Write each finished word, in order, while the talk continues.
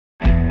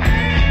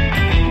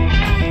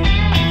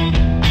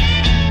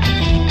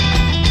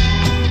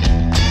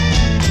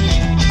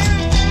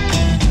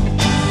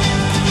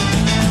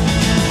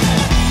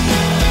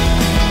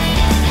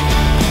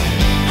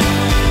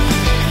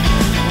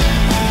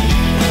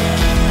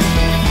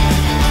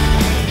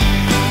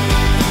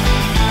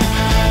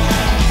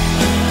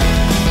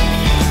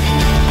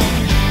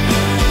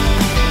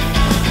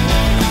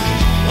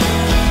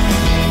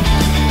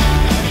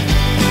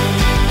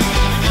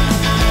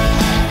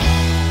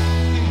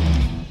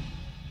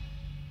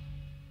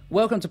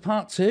Welcome to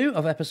part 2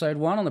 of episode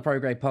 1 on the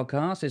Prograde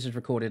podcast. This is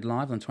recorded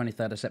live on the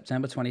 23rd of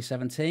September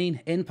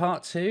 2017. In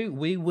part 2,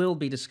 we will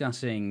be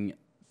discussing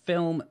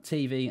film,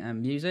 TV,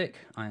 and music.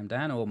 I am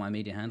Dan, or my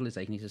media handle is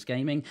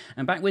AkinesisGaming.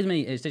 And back with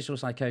me is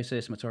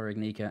DigitalPsychosis,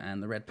 MatoroIgnika,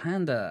 and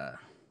TheReadPanda.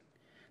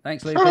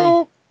 Thanks, Lucy.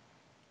 Hello.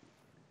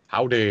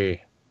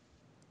 Howdy.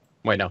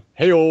 Wait, no.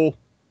 Hey-o.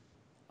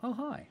 Oh,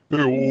 hi.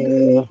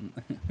 Hey-o.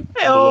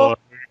 Hey-o.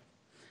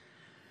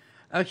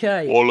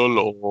 Okay. All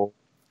along.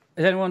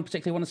 Does anyone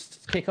particularly want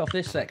to kick off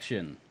this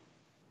section?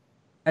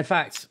 In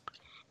fact,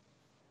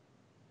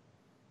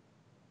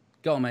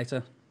 go on,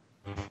 Mater.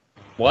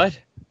 What?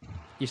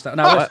 You start.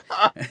 No,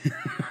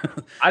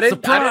 I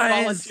didn't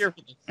volunteer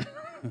for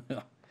this.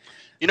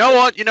 You know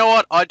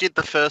what? I did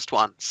the first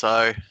one,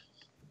 so.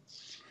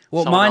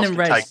 Well, Someone mine else and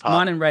can take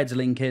part. Red's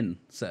link in,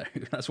 so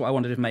that's what I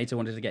wondered if Mater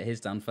wanted to get his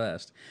done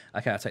first.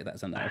 Okay, I'll take that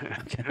as a no.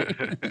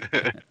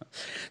 Okay.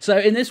 So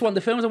in this one,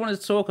 the films I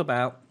wanted to talk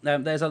about,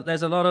 there's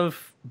a lot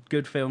of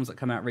good films that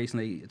come out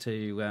recently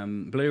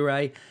to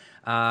Blu-ray,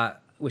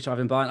 which I've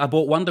been buying. I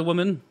bought Wonder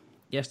Woman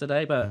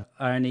yesterday, but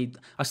I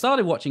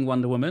started watching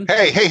Wonder Woman.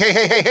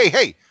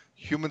 Hey!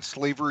 Human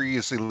slavery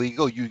is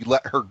illegal. You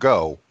let her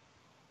go.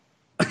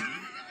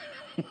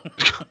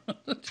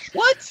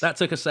 What? That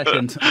took a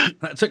second.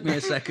 That took me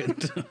a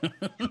second.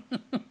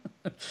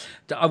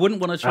 I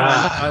wouldn't want to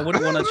try. I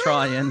wouldn't want to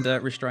try and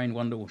restrain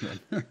Wonder Woman.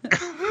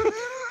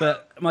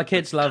 But my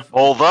kids love.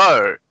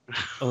 Although.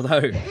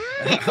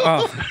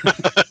 Oh.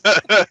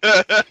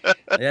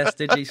 Yes,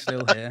 Digi's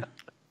still here.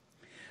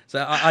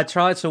 So I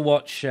tried to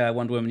watch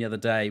Wonder Woman the other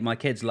day. My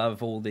kids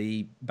love all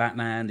the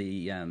Batman,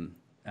 the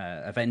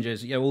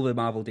Avengers, all the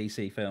Marvel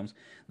DC films.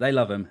 They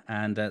love them,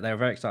 and they were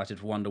very excited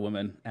for Wonder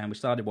Woman. And we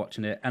started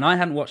watching it, and I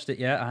hadn't watched it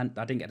yet. I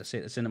didn't get to see it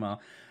at the cinema,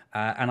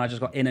 and I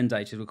just got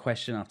inundated with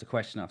question after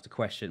question after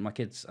question. My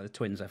kids are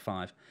twins; they're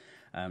 5,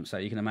 so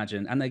you can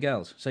imagine, and they're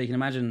girls, so you can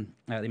imagine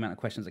the amount of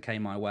questions that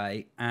came my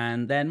way.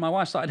 And then my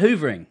wife started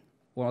hoovering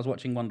while I was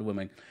watching Wonder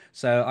Woman,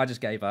 so I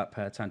just gave up,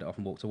 turned it off,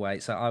 and walked away.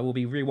 So I will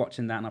be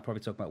rewatching that, and I'll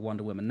probably talk about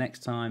Wonder Woman next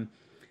time.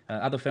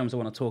 Other films I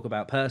want to talk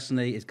about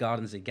personally is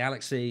Guardians of the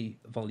Galaxy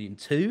Volume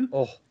 2.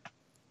 Oh,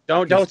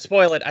 don't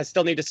spoil it. I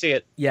still need to see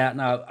it. Yeah,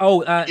 no.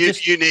 Oh,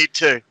 You need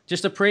to.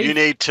 Just a You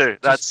need to.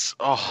 That's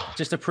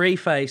just a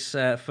preface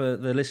for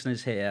the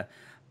listeners here.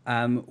 We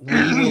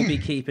will be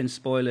keeping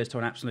spoilers to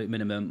an absolute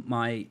minimum.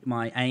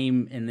 My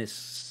aim in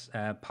this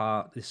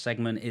this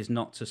segment, is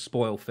not to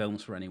spoil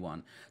films for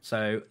anyone.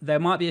 So there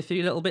might be a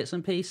few little bits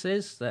and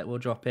pieces that we'll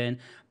drop in,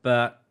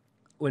 but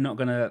we're not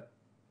gonna.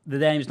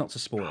 The aim is not to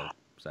spoil.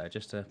 So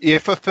just to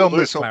If a film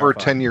is clarify. over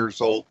 10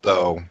 years old,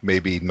 though,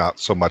 maybe not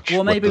so much.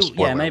 Well, maybe with the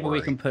spoiler maybe we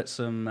warning. can put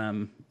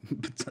some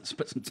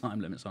put some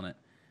time limits on it.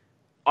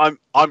 I'm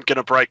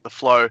gonna break the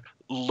flow.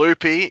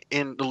 Loopy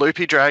in the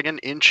Loopy Dragon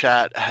in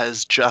chat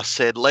has just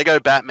said Lego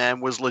Batman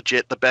was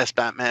legit the best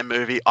Batman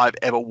movie I've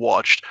ever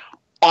watched.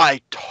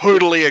 I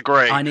totally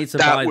agree. I need to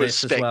That buy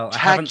was this as well. I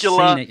haven't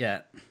spectacular. seen it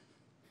yet.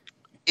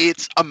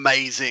 It's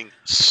amazing.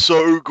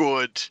 So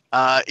good.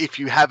 If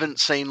you haven't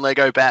seen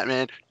Lego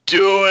Batman,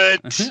 do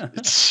it.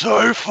 It's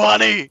so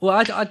funny. Well,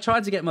 I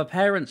tried to get my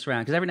parents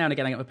round, because every now and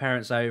again I get my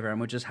parents over and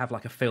we'll just have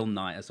like a film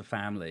night as a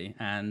family.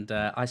 And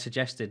I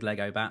suggested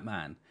Lego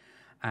Batman,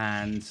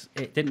 and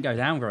it didn't go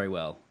down very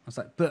well. I was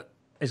like, but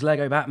it's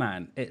Lego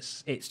Batman.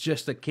 It's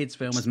just a kid's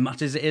film as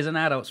much as it is an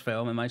adult's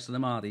film, and most of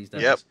them are these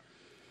days. Yep.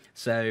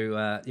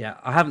 So, yeah,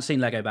 I haven't seen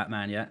Lego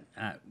Batman yet.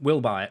 We'll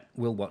buy it.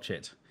 We'll watch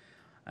it.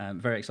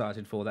 Very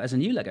excited for that. There's a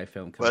new Lego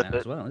film coming out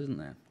as well, isn't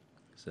there?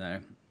 So,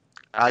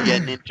 Yeah,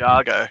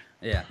 Ninjago.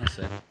 yeah, that's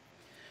it.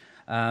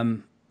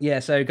 Yeah,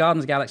 so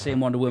Guardians of the Galaxy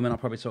and Wonder Woman I'll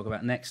probably talk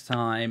about next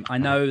time. I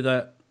know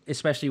that,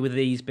 especially with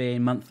these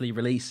being monthly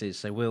releases,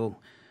 so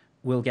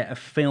we'll get a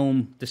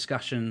film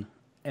discussion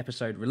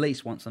episode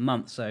released once a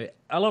month. So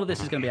a lot of this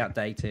is going to be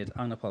outdated.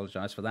 I'm going to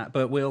apologise for that,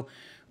 but we'll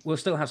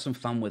still have some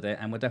fun with it,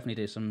 and we'll definitely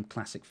do some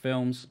classic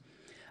films.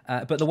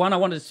 But the one I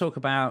wanted to talk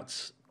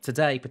about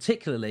today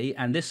particularly,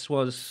 and this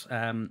was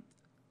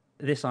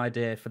this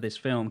idea for this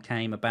film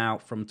came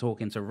about from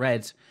talking to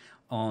Red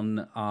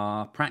on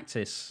our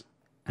practice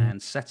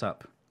and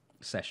setup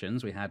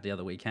sessions we had the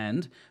other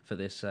weekend for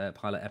this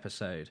pilot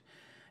episode,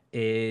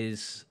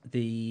 is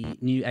the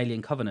new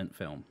Alien Covenant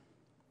film.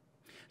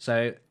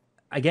 So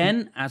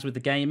again, as with the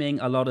gaming,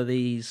 a lot of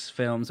these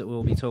films that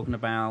we'll be talking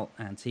about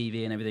and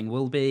TV and everything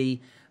will be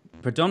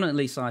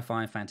predominantly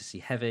sci-fi and fantasy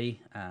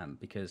heavy,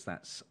 because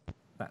that's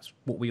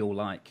what we all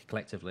like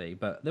collectively.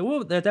 But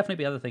there'll definitely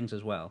be other things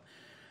as well.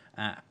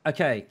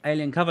 Okay,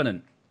 Alien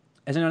Covenant.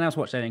 Has anyone else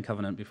watched Alien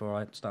Covenant before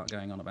I start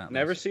going on about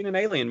Never this? seen an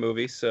Alien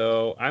movie,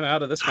 so I'm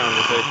out of this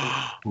conversation.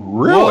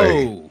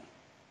 Really?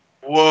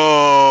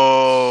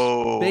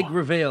 Whoa. Big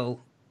reveal.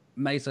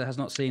 Mesa has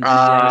not seen any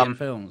Alien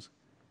films.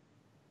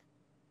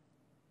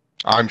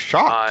 I'm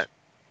shocked.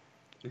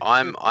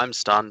 I'm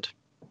stunned.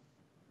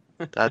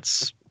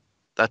 That's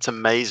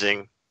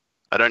amazing.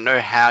 I don't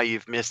know how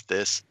you've missed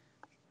this.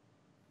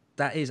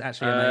 That is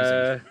actually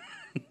amazing.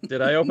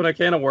 Did I open a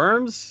can of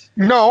worms?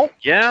 No.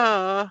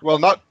 Yeah. Well,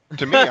 not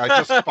to me. I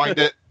just find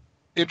it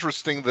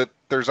interesting that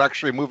there's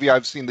actually a movie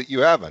I've seen that you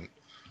haven't.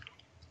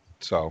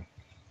 So.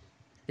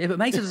 Yeah, but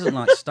Mesa doesn't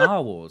like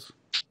Star Wars.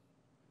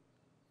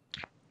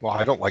 Well,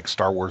 I don't like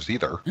Star Wars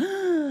either.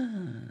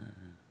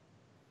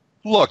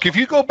 Look, if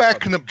you go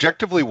back and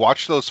objectively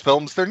watch those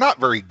films, they're not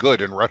very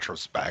good in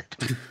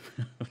retrospect.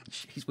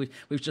 Jeez,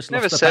 we've just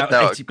Never lost said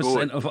about they were 80%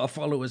 good. of our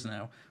followers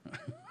now.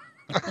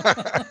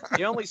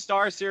 The only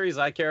Star series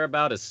I care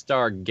about is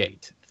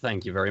Stargate.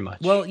 Thank you very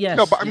much. Well, yes.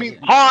 No, but I mean,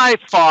 High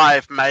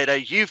five, Mater.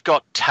 You've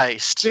got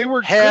taste. they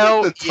were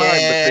Hell good at the time,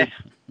 yeah. but they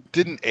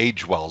didn't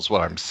age well, is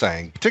what I'm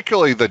saying.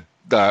 Particularly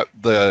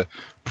the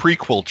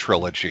prequel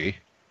trilogy.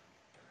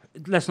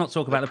 Let's not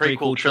talk about the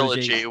prequel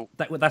trilogy.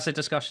 That's a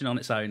discussion on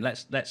its own. I'm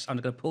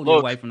going to pull you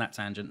away from that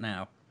tangent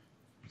now.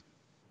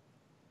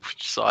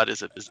 Which side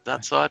is it? Is it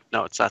that side?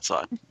 No, it's that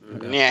side.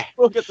 Okay. Yeah.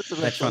 we'll get this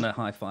They're trying to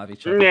high five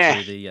each other Nah.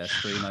 through the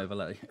stream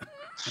overlay.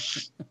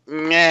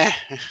 Yeah.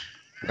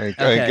 I think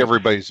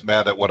everybody's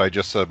mad at what I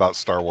just said about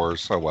Star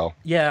Wars. So well.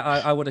 Yeah,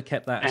 I would have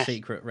kept that a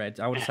secret, Red.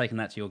 I would have taken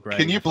that to your grave.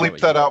 Can you if I were bleep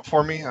that out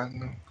for me?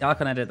 Yeah, I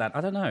can edit that.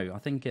 I don't know. I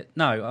think it.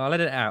 No, I'll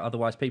edit it out.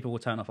 Otherwise, people will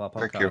turn off our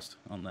Thank you. podcast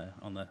on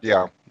the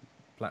Yeah.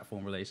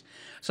 platform release.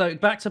 So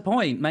back to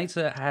point.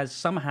 Meta has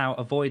somehow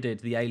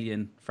avoided the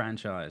Alien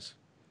franchise.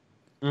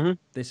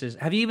 Mm-hmm.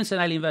 Have you even seen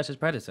Alien versus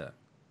Predator?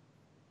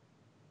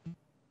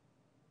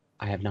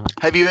 I have not.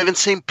 Have you even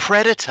seen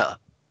Predator?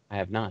 I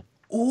have not.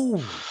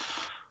 Ooh.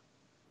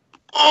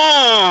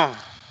 Oh.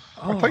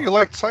 I thought you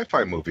liked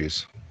sci-fi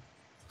movies.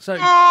 So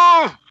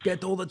Oh.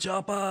 get all the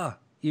chopper.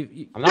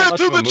 You I'm not Get much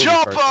to of a the movie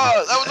chopper! person.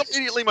 That was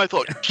immediately my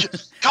thought.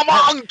 Come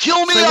on,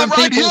 kill me! So when I'm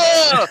right people-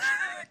 here!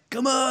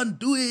 come on,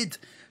 do it.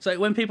 So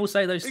when people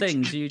say those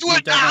things, you Do you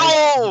it don't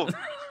know.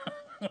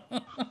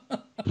 now!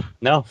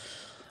 No,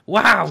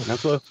 Wow. no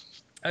clue.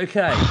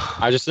 Okay.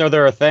 I just know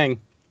they're a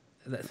thing.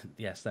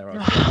 Yes, there are.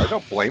 I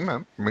don't blame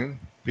him. I mean,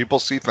 people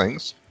see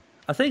things.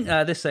 I think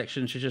this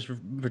section should just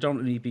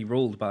predominantly be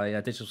ruled by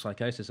Digital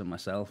Psychosis and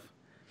myself.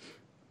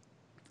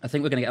 I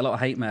think we're going to get a lot of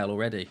hate mail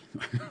already.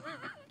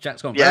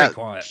 Jack's gone Yeah. very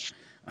quiet.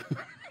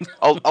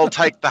 I'll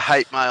take the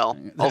hate mail.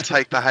 I'll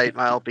take the hate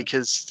mail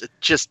because it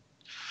just...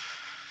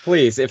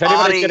 Please, if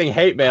anybody's Bonnie- getting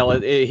hate mail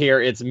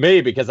here, it's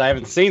me because I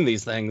haven't seen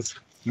these things.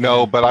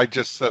 No, but I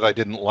just said I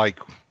didn't like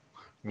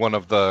one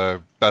of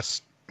the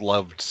best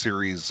loved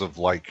series of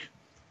like.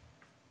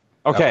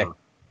 Okay, ever.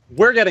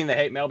 we're getting the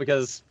hate mail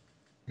because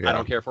I Yeah.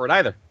 don't care for it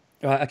either.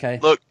 Right, okay.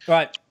 Look,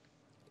 Right.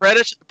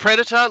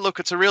 Predator, look,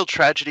 it's a real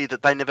tragedy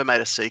that they never made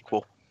a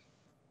sequel.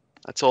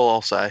 That's all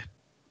I'll say.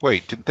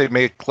 Wait, didn't they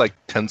make like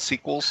 10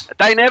 sequels?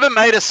 They never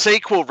made a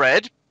sequel,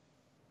 Red.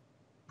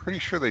 Pretty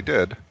sure they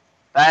did.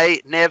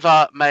 They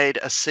never made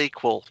a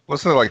sequel.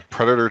 Wasn't it like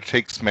Predator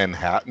Takes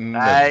Manhattan?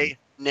 They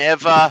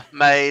never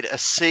made a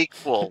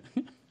sequel.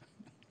 I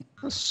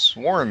could have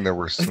sworn there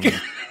were some.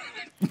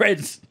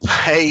 Reds.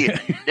 They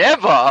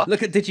never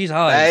Look at Digi's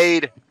eyes.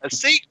 made a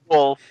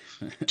sequel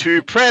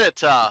to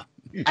Predator,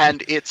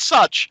 and it's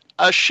such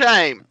a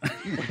shame.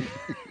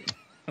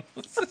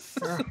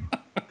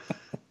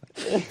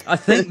 I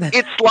think that,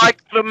 It's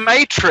like The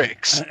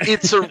Matrix.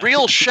 It's a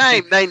real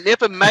shame they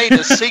never made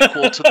a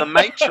sequel to The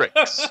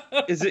Matrix.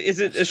 Is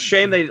it a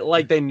shame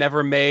they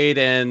never made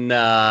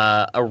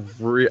a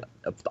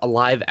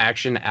live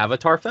action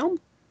Avatar film?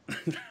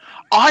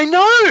 I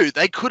know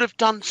they could have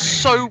done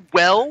so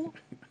well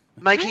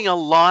making a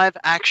live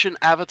action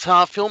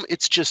Avatar film.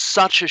 It's just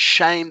such a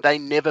shame they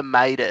never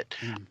made it.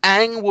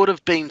 Aang would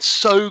have been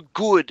so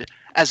good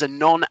as a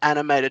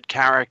non-animated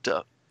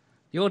character.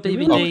 your of the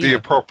DVD.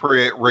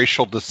 appropriate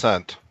racial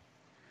descent.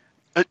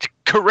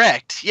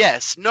 Correct.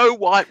 Yes. No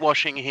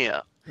whitewashing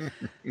here.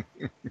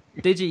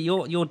 Digi,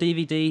 your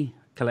DVD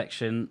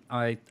collection,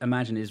 I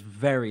imagine, is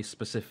very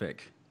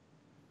specific.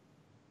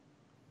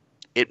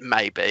 It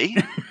may be.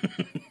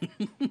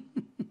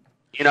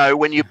 You know,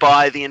 when you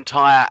buy the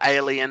entire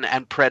Alien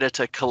and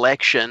Predator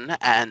collection,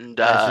 and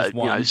There's just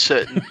you know, one.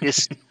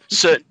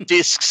 certain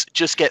discs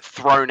just get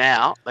thrown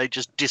out, they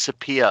just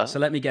disappear. So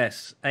let me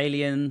guess: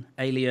 Alien,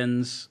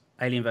 Aliens,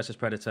 Alien versus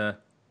Predator,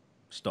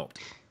 stopped.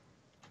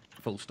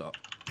 Full stop.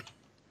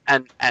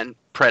 And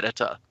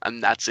Predator,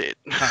 and that's it.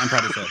 And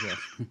Predator,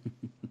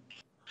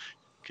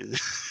 yeah.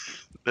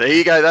 There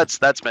you go.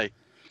 That's me.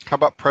 How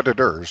about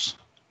Predators?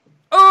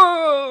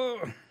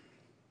 Oh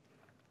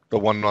The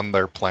one on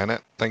their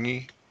planet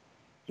thingy?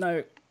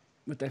 no,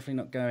 we're definitely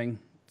not going.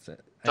 To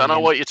Don't know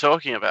Alien. what you're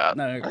talking about.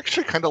 No. I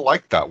actually kind of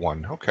like that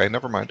one. Okay,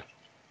 never mind.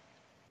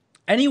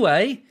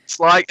 Anyway, It's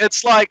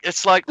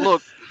like.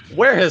 Look,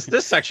 Where has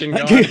this section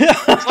gone?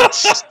 it's like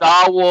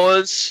Star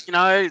Wars. You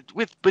know,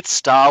 with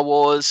Star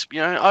Wars, you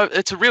know,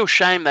 it's a real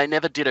shame they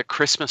never did a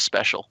Christmas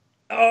special.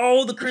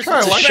 oh, the I Christmas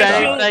It's a like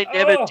shame that. they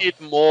never Oh. did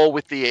more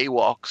with the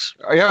Ewoks.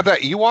 Yeah, that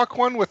Ewok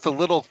one with the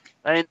little.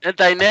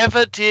 They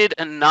never did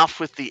enough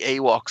with the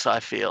Ewoks, I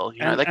feel. You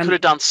know, And- they could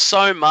have done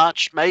so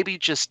much. Maybe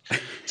just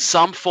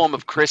some form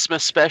of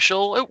Christmas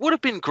special. It would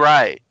have been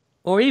great.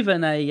 Or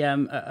even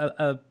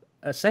a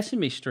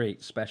Sesame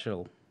Street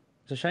special.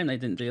 It's a shame they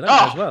didn't do that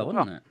Oh, as well,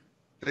 wasn't it?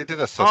 They did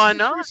a I Sesame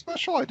know. Street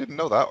special? I didn't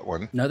know that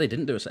one. No, they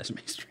didn't do a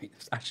Sesame Street.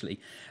 Actually,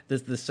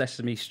 the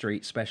Sesame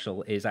Street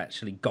special is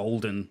actually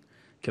golden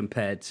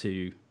compared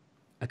to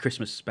a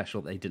Christmas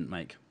special they didn't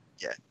make.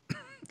 Yeah.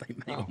 They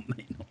may or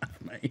may not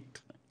have made.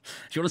 Do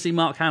you want to see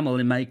Mark Hamill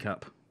in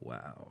makeup?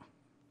 Wow.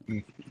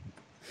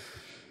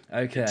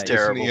 Okay. It's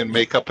terrible. Isn't he in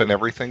makeup and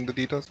everything that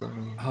he does?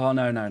 Oh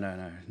no,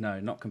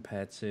 not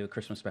compared to a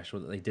Christmas special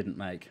that they didn't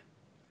make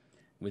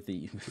with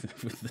the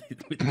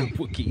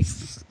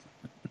Wookiees.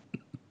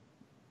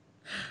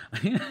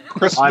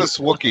 Christmas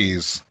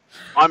Wookiees.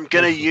 I'm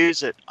gonna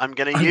use it. I'm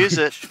gonna use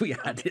it. We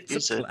had it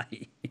Use to it.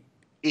 play.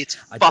 It's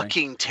I don't-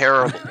 fucking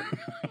terrible.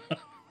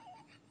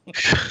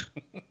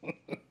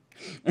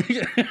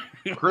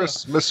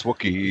 Christmas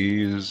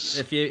Wookiees.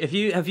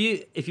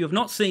 If you have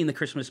not seen the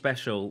Christmas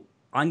special,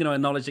 I'm going to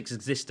acknowledge its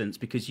existence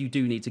because you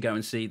do need to go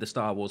and see the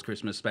Star Wars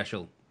Christmas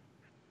special.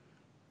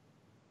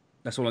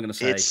 That's all I'm going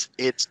to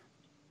say.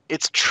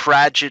 It's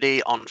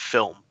tragedy on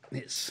film.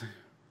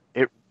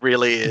 It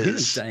really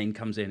is. Dane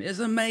comes in. It's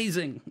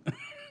amazing.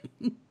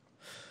 Dane,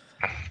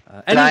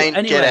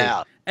 get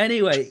out.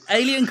 Anyway,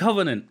 Alien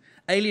Covenant.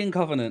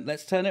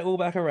 Let's turn it all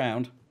back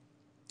around.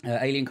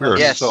 Alien We're Covenant.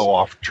 Yes. so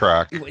off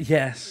track.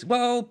 Yes.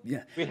 Well,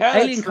 yeah. We had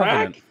Alien a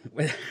track.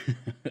 Covenant.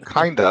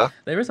 Kinda.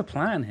 There is a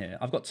plan here.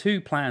 I've got 2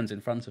 plans in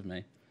front of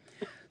me.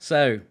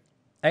 So,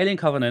 Alien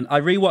Covenant. I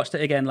rewatched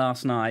it again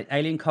last night.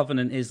 Alien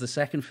Covenant is the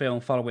second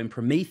film following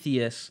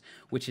Prometheus,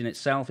 which in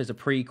itself is a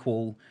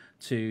prequel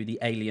to the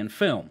Alien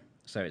film.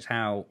 So it's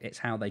how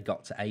they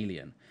got to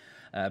Alien.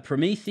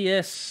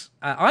 Prometheus.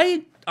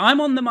 I'm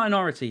on the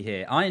minority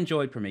here. I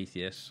enjoyed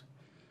Prometheus.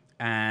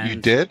 And You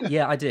did?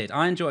 Yeah, I did.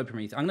 I enjoyed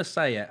Prometheus. I'm going to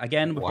say it.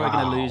 Again, we're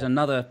probably going to lose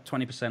another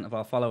 20% of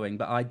our following,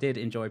 but I did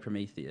enjoy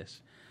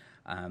Prometheus.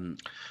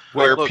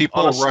 Where look,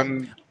 people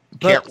honestly,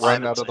 can't but-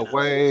 run out of the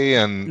way,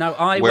 and No,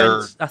 I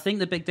think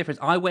the big difference,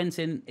 I went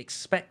in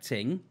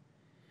expecting,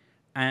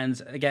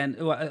 and again,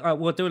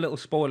 we'll do a little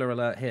spoiler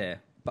alert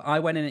here, but I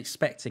went in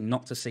expecting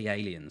not to see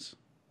aliens.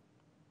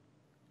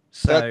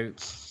 So,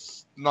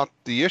 that's not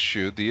the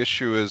issue. The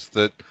issue is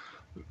that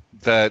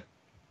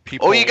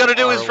people. All you got to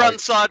do is are run like-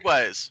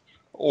 sideways.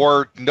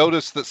 or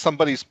notice that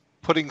somebody's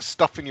putting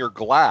stuff in your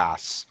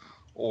glass,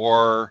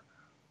 or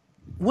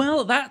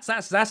well, that's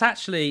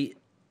actually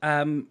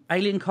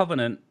Alien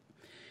Covenant.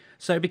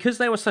 So because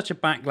there was such a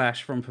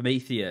backlash from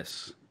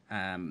Prometheus,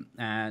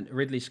 and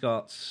Ridley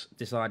Scott's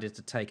decided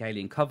to take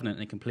Alien Covenant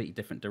in a completely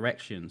different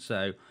direction.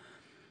 So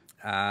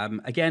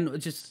again,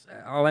 just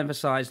I'll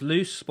emphasize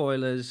loose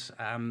spoilers,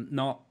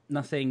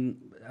 nothing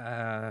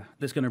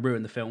that's going to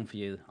ruin the film for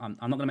you. I'm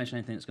not going to mention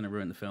anything that's going to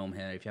ruin the film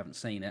here if you haven't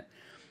seen it.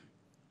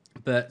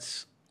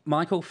 But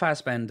Michael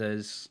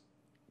Fassbender's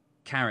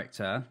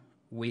character,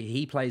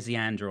 he plays the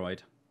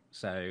android,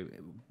 so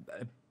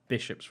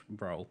Bishop's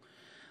role.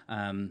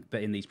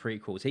 But in these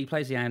prequels, he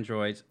plays the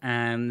android,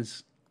 and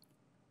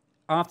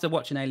after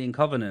watching Alien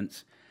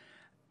Covenant,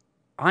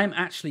 I'm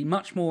actually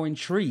much more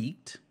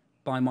intrigued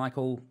by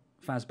Michael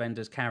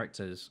Fassbender's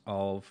characters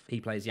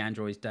he plays the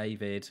androids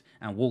David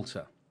and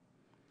Walter.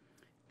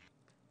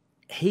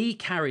 He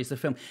carries the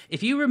film.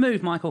 If you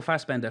remove Michael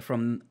Fassbender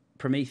from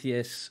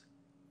Prometheus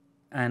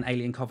and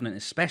Alien Covenant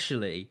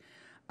especially,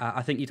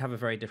 I think you'd have a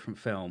very different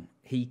film.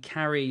 He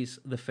carries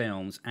the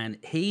films, and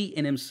he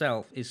in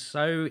himself is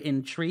so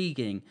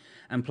intriguing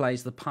and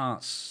plays the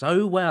part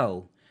so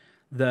well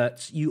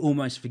that you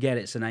almost forget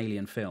it's an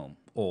alien film,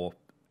 or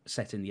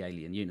set in the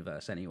alien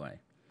universe anyway.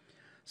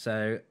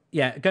 So,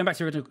 yeah, going back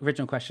to the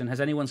original question,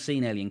 has anyone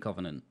seen Alien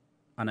Covenant?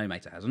 I know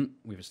Meta hasn't.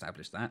 We've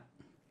established that.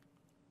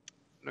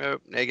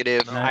 Nope,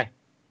 negative. No.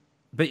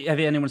 But have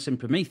anyone seen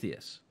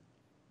Prometheus?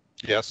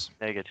 yes,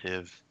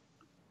 Negative.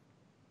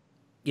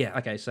 Yeah,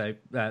 okay, so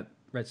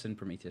Redson,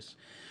 Prometheus.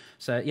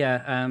 So,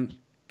 yeah,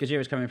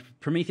 Gajira's coming.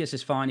 Prometheus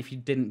is fine if you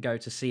didn't go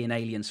to see an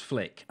Aliens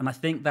flick. And I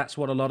think that's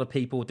what a lot of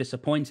people were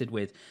disappointed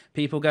with.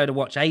 People go to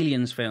watch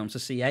Aliens films to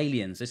see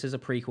Aliens. This is a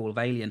prequel of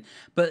Alien.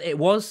 But it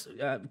was,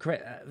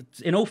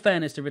 in all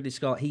fairness to Ridley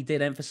Scott, he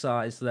did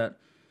emphasize that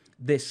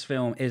this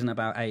film isn't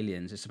about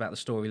aliens. It's about the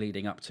story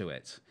leading up to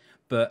it.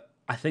 But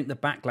I think the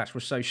backlash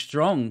was so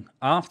strong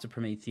after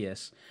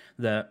Prometheus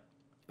that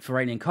for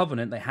Alien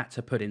Covenant, they had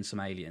to put in some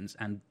aliens,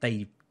 and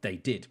they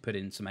did put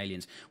in some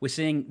aliens. We're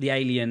seeing the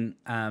alien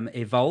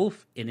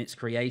evolve in its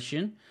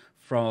creation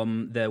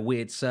from the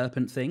weird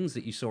serpent things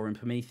that you saw in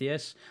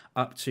Prometheus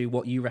up to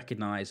what you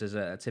recognize as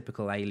a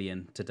typical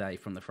alien today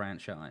from the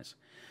franchise.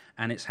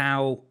 And it's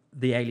how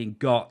the alien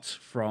got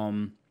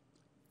from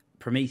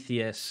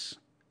Prometheus,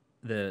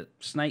 the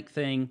snake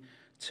thing,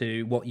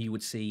 to what you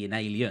would see in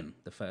Alien,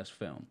 the first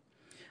film.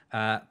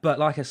 But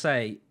like I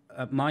say,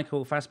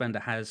 Michael Fassbender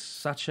has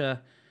such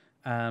an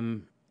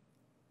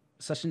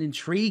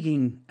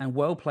intriguing and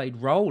well-played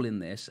role in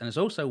this, and it's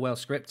also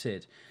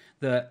well-scripted,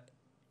 that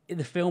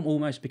the film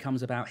almost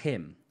becomes about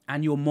him,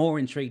 and you're more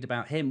intrigued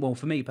about him. Well,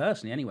 for me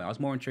personally, anyway, I was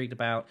more intrigued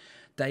about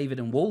David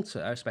and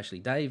Walter, especially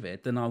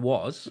David, than I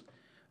was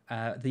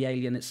the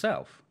alien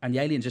itself. And the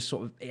alien just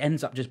sort of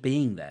ends up just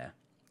being there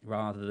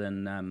rather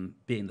than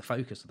being the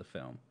focus of the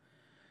film.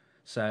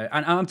 So,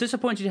 and I'm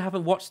disappointed you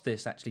haven't watched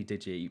this, actually,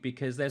 Digi,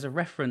 because there's a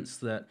reference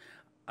that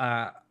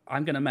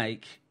I'm going to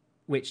make,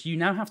 which you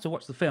now have to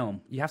watch the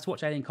film. You have to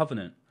watch Alien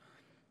Covenant.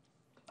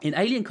 In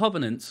Alien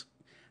Covenant,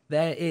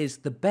 there is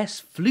the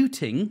best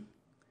fluting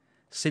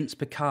since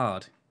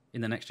Picard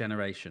in The Next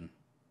Generation.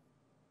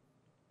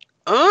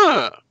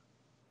 And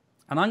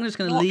I'm just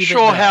going to leave it there.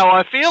 Not sure how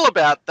I feel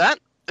about that.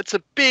 It's a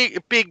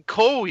big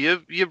call. You're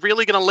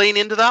really going to lean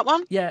into that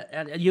one?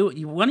 Yeah,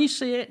 you when you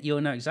see it,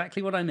 you'll know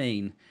exactly what I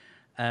mean.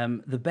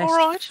 The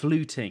best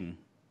fluting.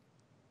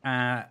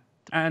 And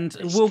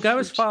we'll go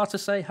as far to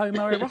say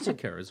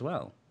homoerotica as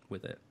well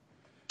with it.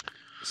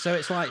 So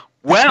it's like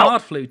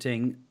hard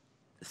fluting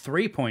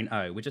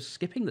 3.0. We're just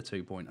skipping the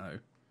 2.0.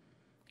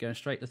 Going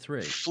straight to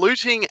 3.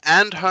 Fluting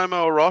and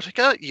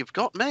homoerotica, you've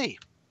got me.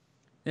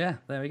 Yeah,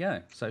 there we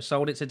go. So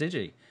sold it to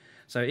Digi.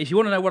 So if you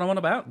want to know what I'm on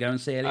about, go and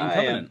see Alien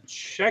Covenant. I am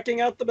checking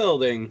out the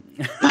building.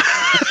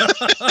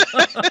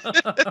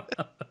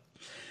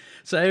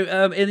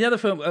 So in the other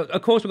film,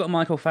 of course, we've got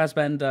Michael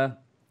Fassbender.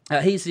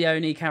 He's the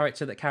only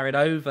character that carried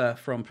over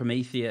from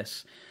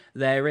Prometheus.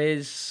 There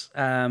is,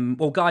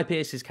 Guy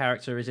Pearce's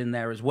character is in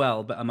there as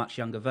well, but a much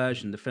younger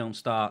version. The film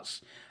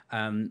starts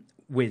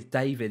with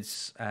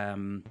David's.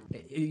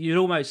 You'd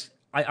almost,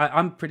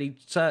 I'm pretty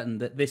certain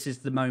that this is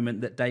the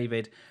moment that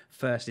David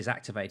first is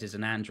activated as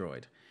an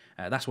android.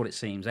 That's what it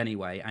seems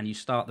anyway. And you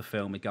start the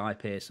film with Guy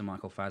Pearce and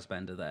Michael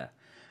Fassbender there.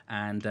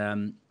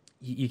 And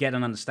you get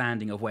an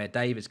understanding of where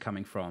David's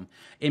coming from.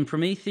 In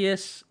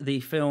Prometheus,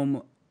 the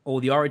film, or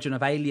the origin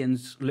of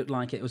aliens, looked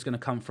like it was going to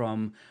come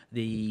from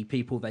the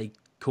people they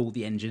call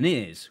the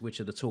engineers, which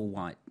are the tall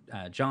white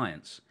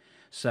giants.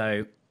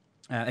 So,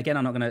 again,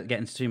 I'm not going to get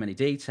into too many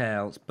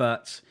details,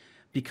 but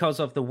because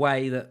of the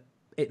way that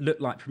it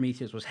looked like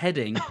Prometheus was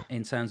heading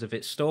in terms of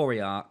its story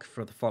arc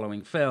for the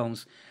following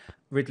films,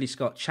 Ridley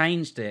Scott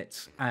changed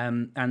it,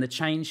 and the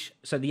change,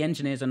 so the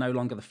engineers are no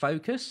longer the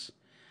focus.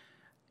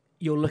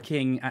 You're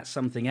looking at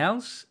something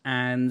else,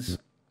 and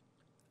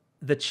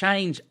the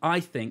change, I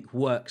think,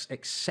 works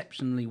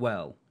exceptionally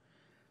well.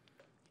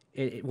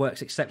 It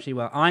works exceptionally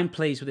well. I'm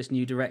pleased with this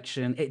new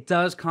direction. It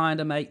does kind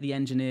of make the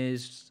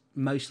engineers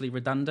mostly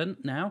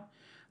redundant now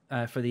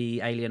for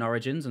the alien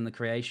origins and the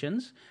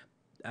creations.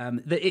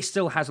 It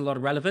still has a lot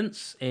of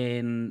relevance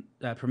in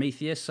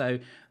Prometheus, so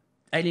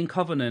Alien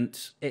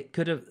Covenant, it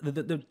could have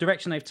the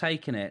direction they've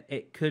taken it.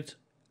 It could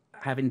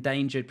have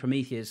endangered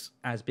Prometheus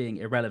as being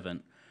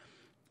irrelevant.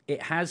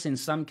 It has in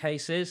some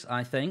cases,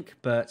 I think,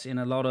 but in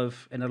a lot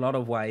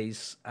of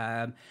ways,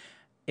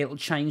 it'll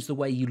change the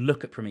way you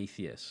look at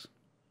Prometheus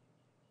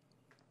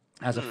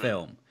as a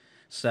film.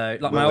 So,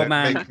 like my old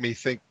man, will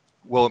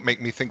it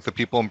make me think the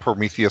people in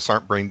Prometheus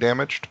aren't brain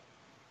damaged?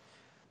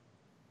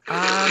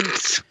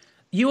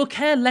 You will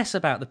care less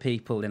about the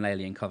people in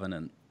Alien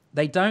Covenant.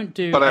 They don't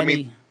do any. I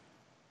mean,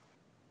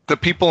 the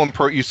people in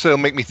you still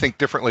make me think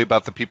differently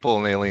about the people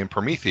in Alien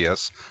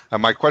Prometheus.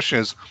 And my question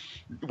is,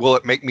 will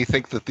it make me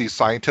think that these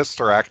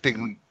scientists are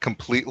acting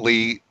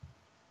completely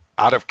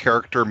out of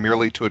character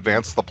merely to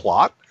advance the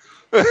plot?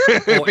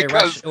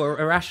 or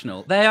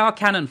irrational. They are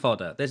cannon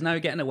fodder. There's no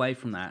getting away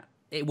from that.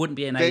 It wouldn't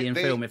be an alien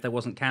film if there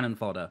wasn't cannon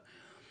fodder.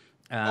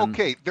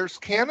 Okay, there's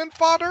cannon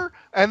fodder,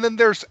 and then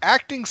there's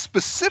acting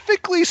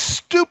specifically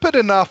stupid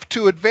enough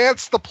to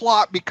advance the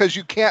plot because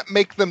you can't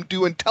make them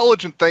do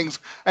intelligent things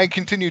and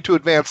continue to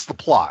advance the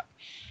plot.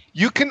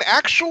 You can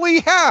actually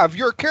have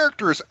your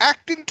characters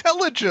act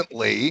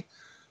intelligently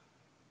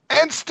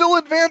and still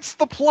advance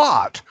the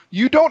plot.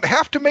 You don't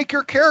have to make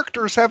your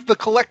characters have the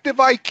collective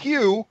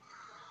IQ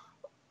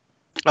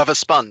of a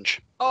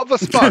sponge.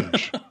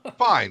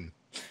 Fine.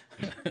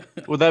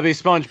 Would that be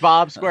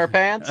SpongeBob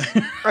SquarePants?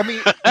 I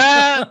mean,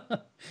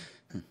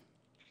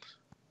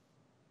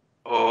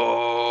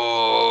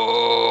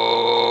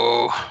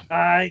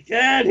 I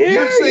can't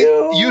hear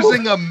you.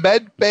 Using a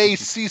med bay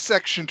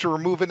C-section to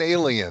remove an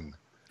alien.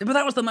 But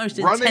that was the most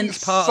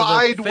intense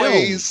part of the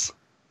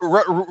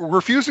film.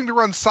 Refusing to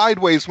run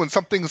sideways when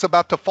something's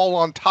about to fall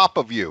on top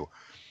of you.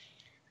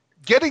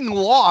 Getting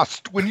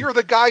lost when you're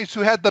the guys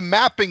who had the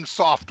mapping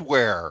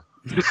software.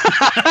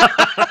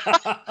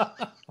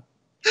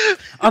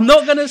 I'm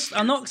not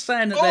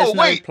saying that there's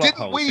no plot didn't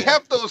holes we here.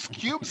 have those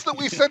cubes that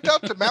we sent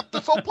out to map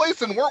this whole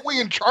place, and weren't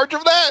we in charge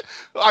of that?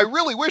 I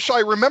really wish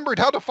I remembered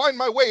how to find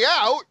my way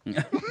out.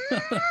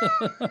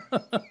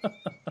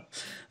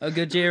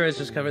 Gojira's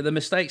just covered the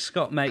mistake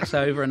Scott makes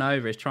over and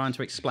over is trying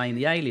to explain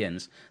the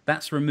aliens.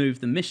 That's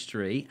removed the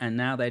mystery, and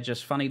now they're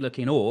just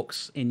funny-looking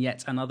orcs in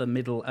yet another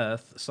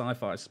Middle-earth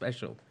sci-fi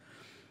special.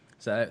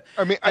 So,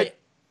 I mean,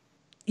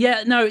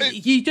 yeah, no,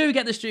 you do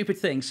get the stupid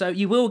thing. So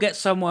you will get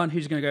someone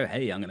who's going to go,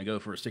 "Hey, I'm going to go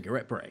for a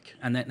cigarette break,"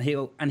 and then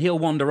he'll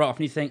wander off,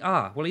 and you think,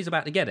 well, he's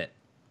about to get it,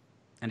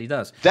 and he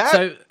does.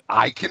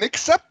 I can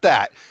accept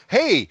that.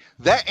 Hey,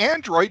 that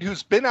android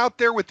who's been out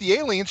there with the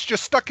aliens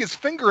just stuck his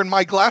finger in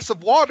my glass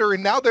of water,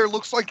 and now there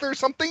looks like there's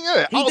something in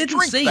it. He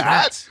didn't see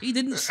that. He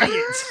didn't see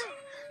it.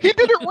 He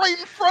did it right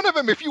in front of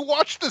him. If you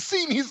watch the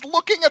scene, he's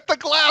looking at the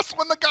glass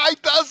when the guy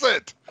does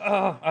it.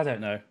 Oh, I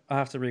don't know. I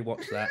have to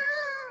rewatch that.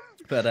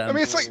 But I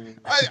mean, it's like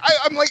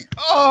I'm like,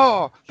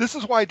 oh, this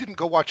is why I didn't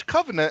go watch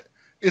Covenant.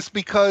 Is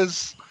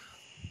because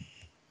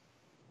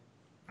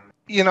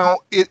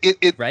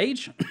it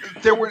Rage.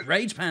 there were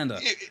Rage Panda.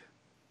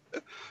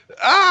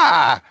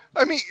 I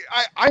mean,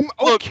 I'm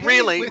okay Look,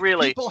 really, with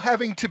really. people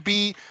having to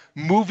be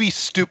movie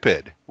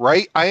stupid,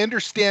 right? I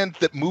understand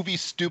that movie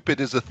stupid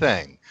is a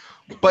thing,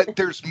 but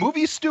there's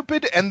movie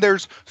stupid and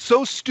there's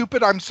so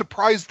stupid I'm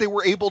surprised they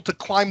were able to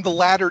climb the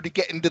ladder to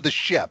get into the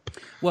ship.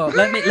 Well,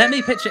 let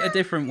me pitch it a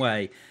different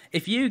way.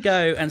 If you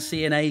go and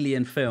see an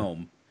alien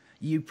film,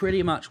 you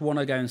pretty much want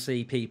to go and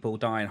see people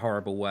die in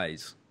horrible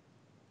ways.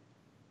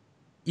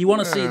 You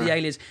want to see the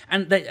aliens,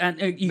 and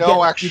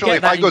actually,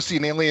 if I go see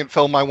an alien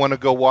film, I want to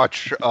go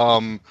watch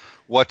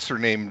what's her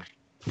name,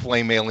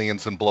 flame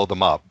aliens and blow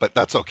them up. But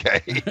that's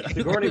okay.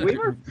 Sigourney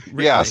Weaver?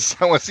 Yes,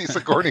 I want to see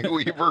Sigourney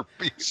Weaver.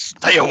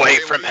 Stay away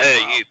from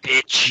her, you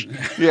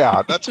bitch.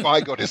 Yeah, that's why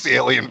I go to see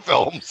alien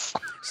films.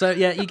 So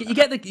yeah, you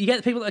get the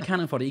people that are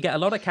cannon fodder. You get a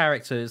lot of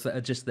characters that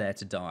are just there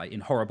to die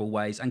in horrible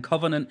ways. And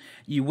Covenant,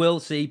 you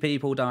will see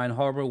people die in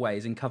horrible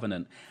ways in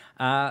Covenant.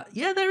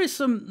 Yeah, there is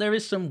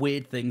some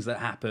weird things that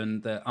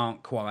happen that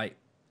aren't quite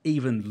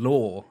even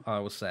lore, I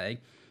will say.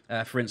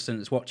 For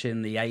instance,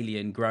 watching the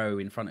alien grow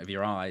in front of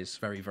your eyes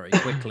very, very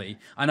quickly.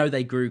 I know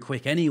they grew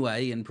quick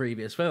anyway in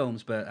previous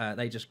films, but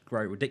they just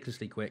grow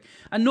ridiculously quick.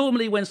 And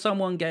normally when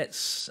someone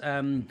gets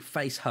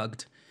face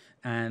hugged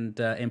and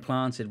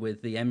implanted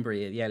with the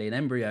alien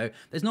embryo,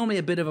 there's normally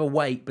a bit of a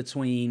wait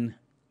between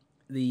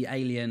the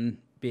alien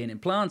being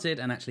implanted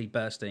and actually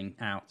bursting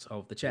out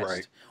of the chest,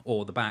 right,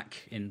 or the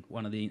back in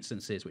one of the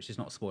instances, which is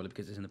not a spoiler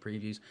because it's in the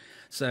previews.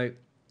 So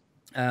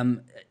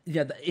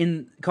yeah,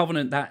 in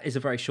Covenant, that is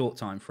a very short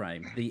time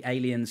frame. The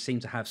aliens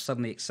seem to have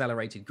suddenly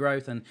accelerated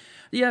growth, and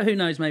yeah, who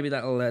knows, maybe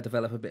that'll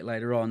develop a bit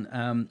later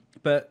on.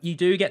 But you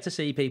do get to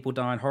see people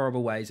die in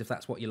horrible ways if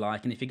that's what you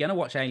like. And if you're going to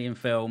watch alien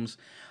films,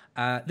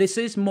 this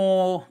is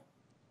more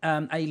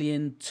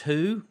Alien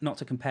 2, not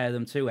to compare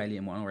them to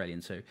Alien 1 or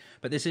Alien 2,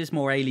 but this is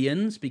more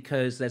Aliens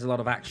because there's a lot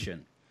of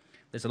action.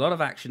 There's a lot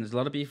of action. There's a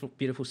lot of beautiful,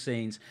 beautiful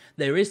scenes.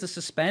 There is the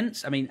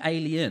suspense. I mean,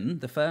 Alien,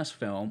 the first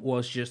film,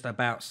 was just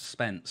about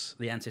suspense,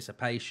 the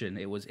anticipation.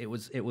 It was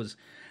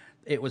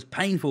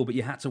painful, but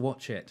you had to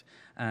watch it.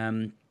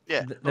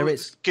 Yeah, there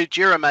is.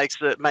 Kajira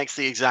makes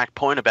the exact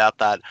point about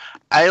that.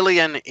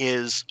 Alien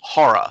is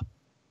horror,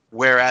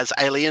 whereas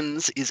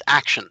Aliens is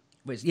action.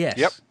 Which, yes.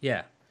 Yep.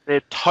 Yeah.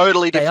 They're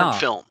totally different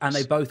films, and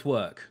they both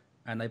work.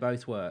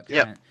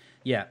 Yep.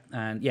 Yeah,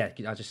 and yeah,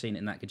 I just seen it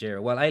in that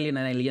Kajira. Well, Alien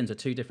and Aliens are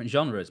two different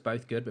genres,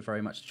 both good, but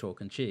very much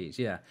chalk and cheese.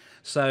 Yeah.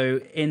 So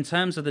in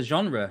terms of the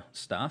genre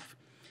stuff,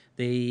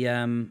 the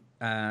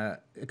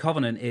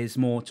Covenant is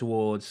more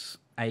towards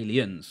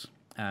Aliens.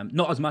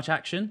 Not as much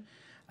action.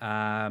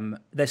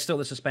 There's still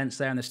the suspense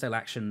there, and there's still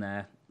action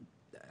there,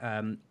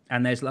 and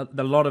there's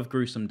a lot of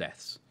gruesome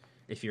deaths,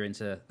 if you're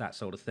into that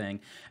sort of thing.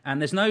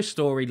 And there's no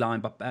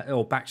storyline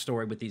or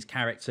backstory with these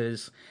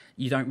characters.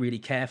 You don't really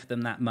care for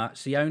them that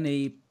much. The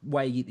only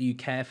way you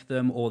care for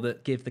them or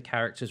that give the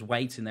characters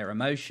weight in their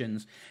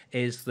emotions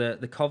is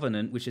the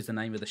Covenant, which is the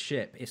name of the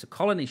ship. It's a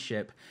colony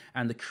ship,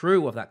 and the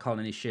crew of that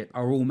colony ship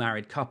are all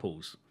married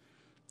couples,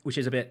 which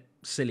is a bit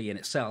silly in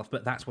itself,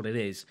 but that's what it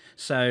is.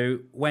 So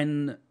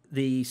when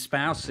the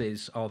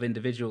spouses of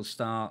individuals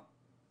start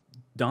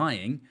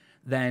dying,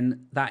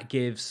 then that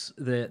gives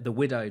the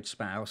widowed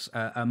spouse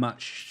a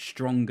much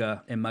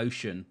stronger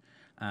emotion,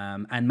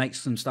 and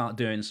makes them start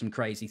doing some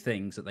crazy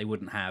things that they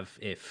wouldn't have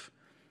if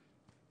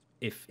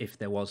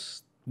there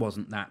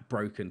wasn't that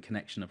broken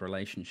connection of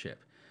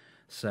relationship.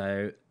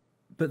 So,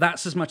 but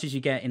that's as much as you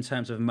get in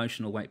terms of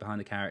emotional weight behind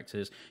the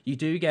characters. You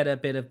do get a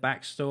bit of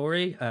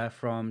backstory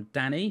from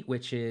Danny,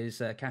 which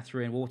is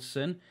Catherine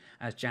Waterston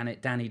as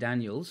Janet Danny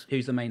Daniels,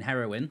 who's the main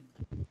heroine.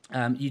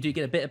 You do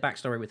get a bit of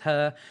backstory with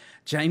her.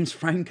 James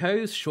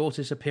Franco's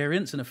shortest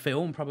appearance in a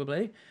film,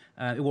 probably.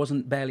 It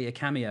wasn't barely a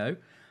cameo.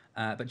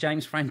 But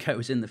James Franco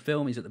is in the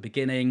film. He's at the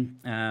beginning,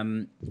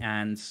 and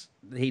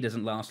he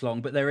doesn't last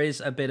long. But there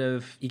is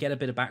you get a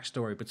bit of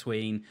backstory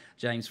between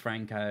James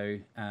Franco,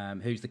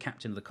 who's the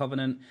captain of the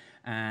Covenant,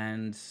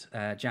 and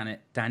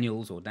Janet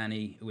Daniels, or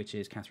Danny, which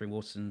is Catherine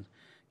Waterston's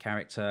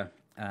character.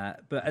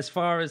 But as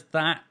far as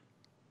that,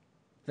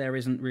 there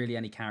isn't really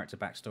any character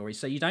backstory.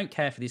 So you don't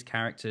care for these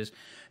characters.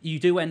 You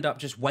do end up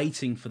just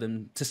waiting for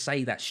them to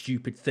say that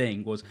stupid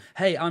thing was,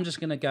 hey, I'm just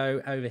going to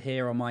go over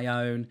here on my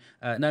own.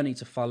 No need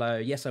to follow.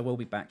 Yes, I will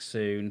be back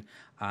soon.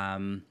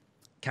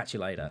 Catch you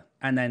later.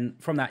 And then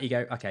from that you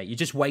go, okay, you're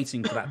just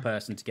waiting for that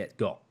person to get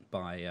got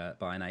by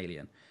an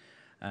alien.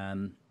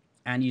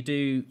 And you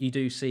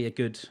do see a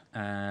good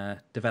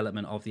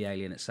development of the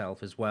alien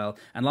itself as well.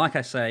 And like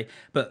I say,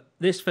 but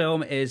this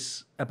film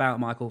is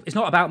about Michael. It's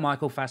not about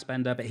Michael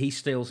Fassbender, but he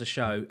steals the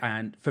show,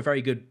 and for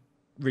very good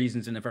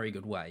reasons, in a very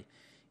good way.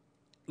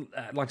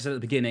 Like I said at the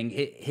beginning,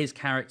 his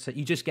character,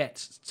 you just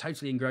get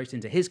totally engrossed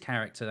into his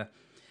character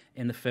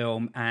in the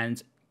film,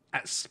 and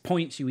at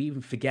points you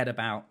even forget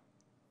about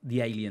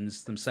the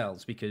aliens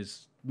themselves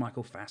because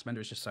Michael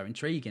Fassbender is just so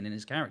intriguing in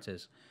his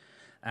characters.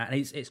 And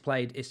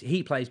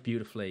he plays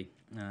beautifully.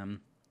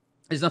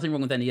 There's nothing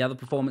wrong with any other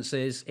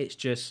performances. It's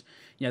just,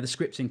 the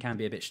scripting can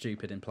be a bit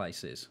stupid in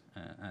places,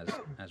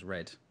 as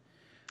Red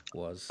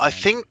was. I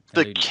think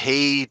the alluding to.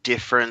 key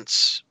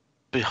difference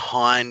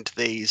behind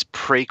these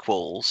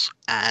prequels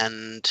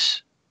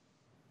and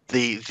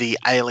the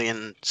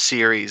Alien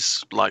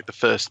series, like the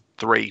first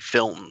 3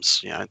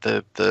 films,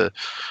 the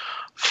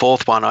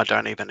fourth one I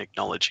don't even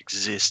acknowledge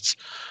exists.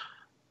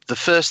 The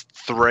first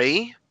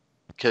 3,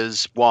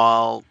 because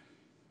while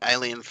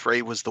Alien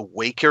 3 was the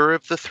weaker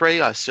of the 3,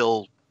 I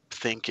still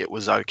think it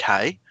was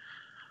okay.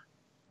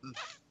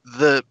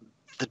 The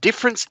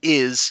difference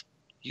is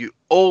you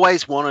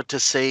always wanted to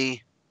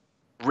see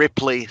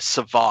Ripley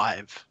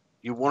survive.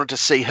 You wanted to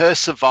see her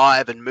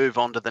survive and move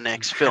on to the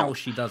next film. How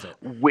she does it.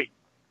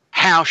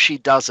 How she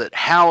does it,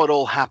 how it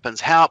all happens,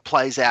 how it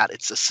plays out.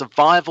 It's a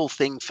survival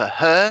thing for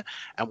her,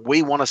 and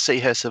we want to see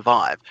her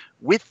survive.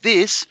 With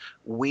this,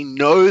 we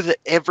know that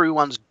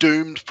everyone's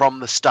doomed from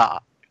the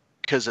start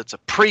because it's a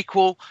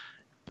prequel.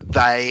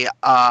 They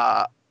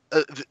are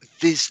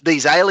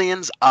these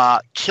aliens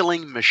are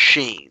killing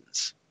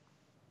machines.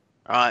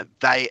 Right?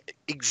 They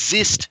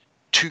exist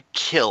to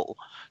kill.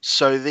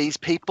 So these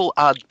people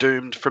are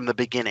doomed from the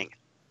beginning.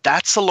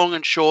 That's the long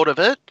and short of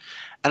it.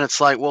 And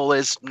it's like, well,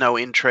 there's no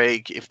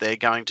intrigue. If they're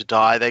going to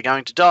die, they're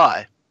going to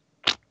die.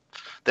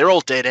 They're all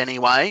dead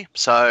anyway.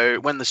 So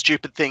when the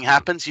stupid thing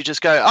happens, you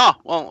just go, oh,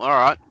 well, all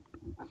right.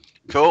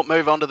 Cool,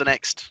 move on to the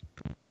next.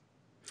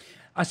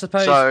 I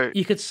suppose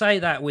you could say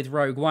that with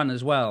Rogue One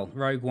as well.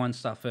 Rogue One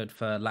suffered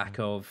for lack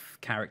of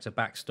character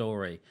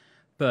backstory.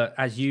 But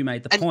as you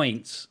made the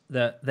point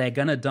that they're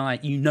going to die,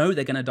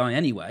 they're going to die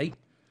anyway.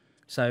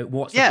 So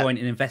what's the point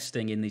in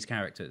investing in these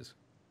characters?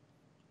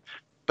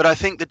 But I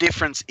think the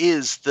difference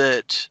is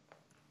that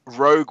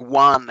Rogue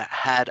One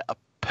had a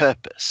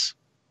purpose.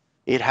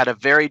 It had a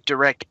very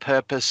direct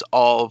purpose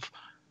of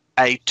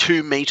a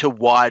 2-meter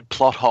wide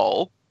plot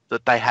hole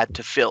that they had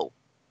to fill.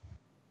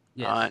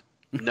 Yes. Right?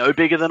 No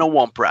bigger than a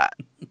womp rat.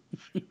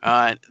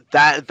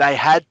 That they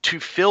had to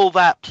fill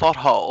that plot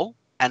hole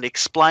and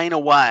explain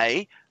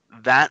away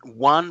that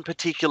one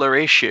particular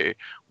issue,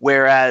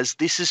 whereas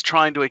this is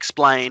trying to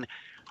explain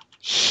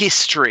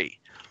history,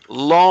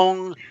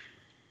 long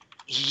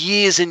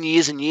years and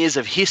years and years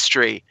of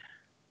history,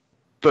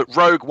 but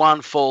Rogue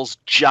One falls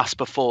just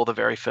before the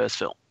very first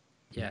film.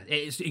 Yeah,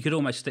 you could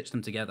almost stitch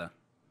them together.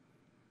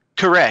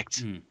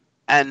 Correct.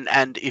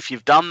 And if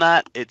you've done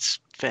that, it's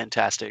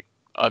fantastic.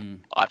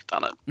 I've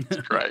done it.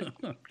 It's great.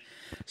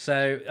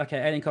 So, okay,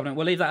 Alien Covenant.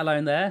 We'll leave that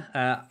alone there.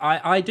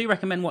 I do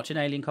recommend watching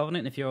Alien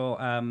Covenant if you're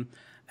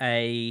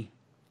a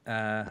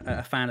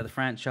fan of the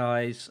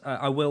franchise.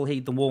 I will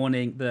heed the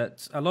warning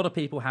that a lot of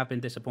people have been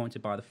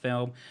disappointed by the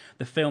film.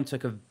 The film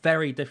took a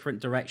very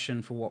different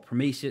direction for what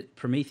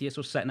Prometheus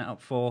was setting it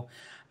up for,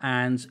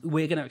 and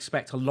we're going to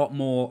expect a lot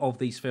more of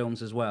these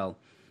films as well.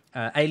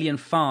 Alien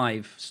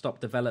 5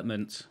 stopped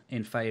development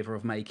in favour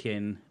of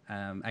making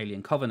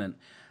Alien Covenant,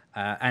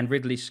 and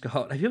Ridley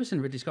Scott... Have you ever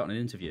seen Ridley Scott in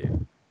an interview?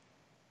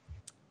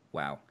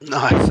 Wow.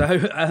 No.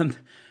 So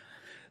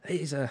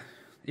he's an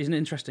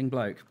interesting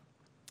bloke.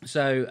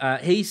 So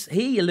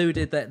he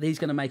alluded that he's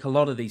going to make a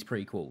lot of these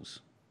prequels,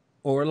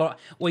 or a lot.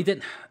 Well, he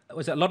didn't.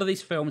 Was it a lot of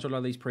these films or a lot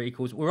of these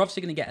prequels? We're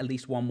obviously going to get at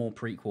least one more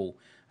prequel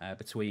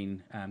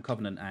between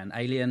Covenant and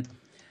Alien,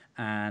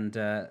 and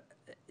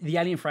the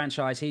Alien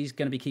franchise. He's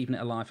going to be keeping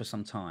it alive for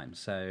some time.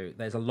 So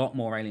there's a lot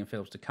more Alien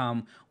films to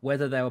come.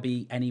 Whether there will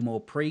be any more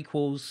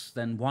prequels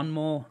than one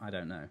more, I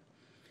don't know.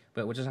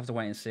 But we'll just have to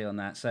wait and see on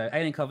that. So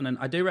Alien Covenant,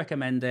 I do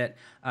recommend it.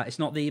 It's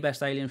not the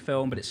best Alien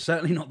film, but it's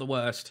certainly not the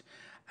worst.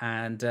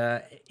 And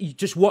you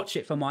just watch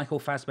it for Michael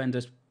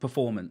Fassbender's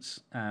performance.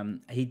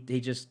 He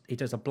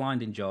does a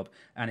blinding job,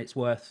 and it's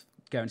worth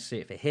going to see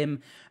it for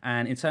him.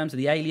 And in terms of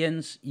the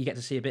aliens, you get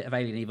to see a bit of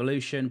alien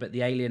evolution, but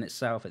the alien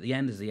itself at the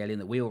end is the alien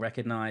that we all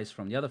recognise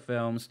from the other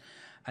films.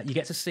 You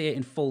get to see it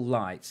in full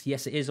light.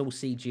 Yes, it is all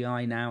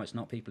CGI now. It's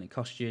not people in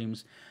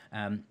costumes.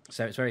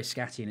 So it's very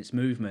scatty in its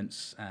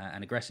movements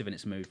and aggressive in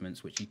its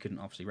movements, which you couldn't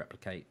obviously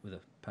replicate with a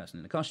person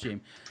in a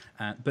costume.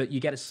 But you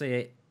get to see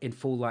it in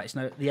full light.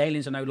 The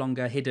aliens are no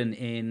longer hidden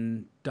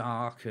in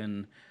dark,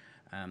 and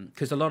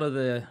because a lot of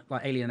the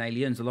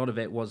Aliens, a lot of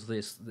it was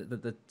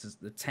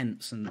the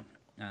tense and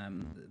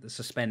the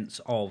suspense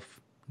of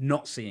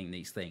not seeing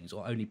these things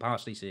or only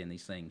partially seeing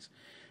these things.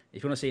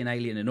 If you want to see an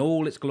alien in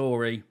all its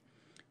glory,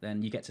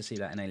 then you get to see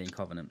that in Alien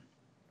Covenant.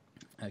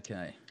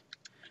 Okay.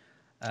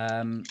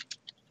 Do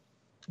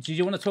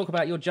you want to talk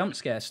about your jump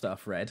scare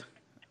stuff, Red?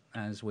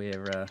 As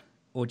we're,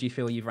 or do you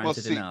feel you've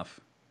ranted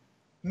enough?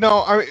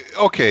 No,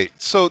 okay.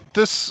 So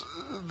this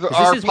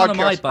is one of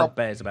my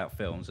bugbears about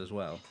films as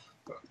well.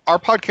 Our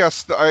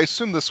podcast, I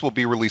assume this will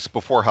be released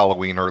before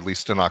Halloween, or at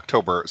least in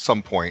October at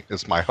some point,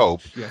 is my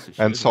hope. Yes, it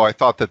should. And so I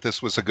thought that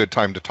this was a good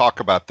time to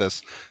talk about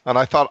this. And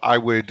I thought I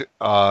would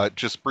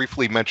just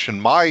briefly mention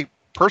my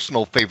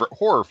personal favorite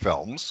horror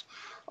films,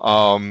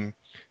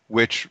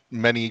 which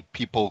many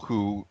people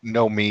who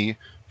know me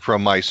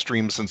from my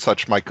streams and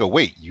such might go,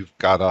 wait, you've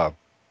got a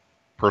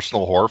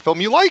personal horror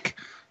film you like?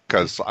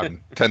 Because I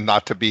tend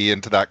not to be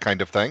into that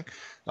kind of thing.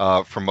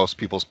 from most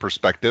people's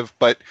perspective.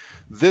 But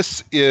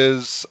this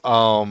is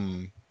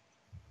Silent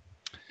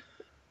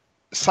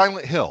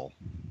Hill.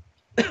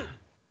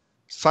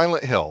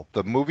 Silent Hill,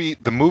 the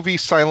movie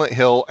Silent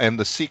Hill, and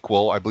the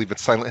sequel, I believe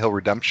it's Silent Hill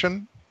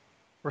Redemption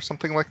or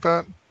something like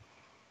that.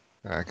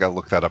 I gotta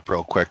look that up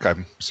real quick.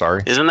 I'm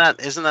sorry. Isn't that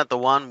the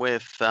one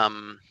with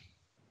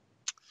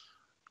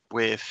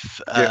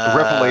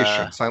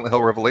Revelation, Silent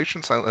Hill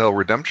Revelation, Silent Hill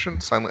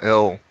Redemption, Silent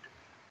Hill.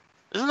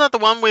 Isn't that the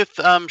one with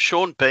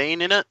Sean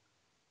Bean in it,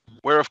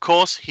 where of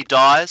course he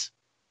dies,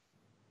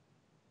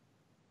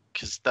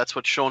 because that's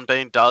what Sean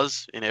Bean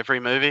does in every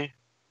movie.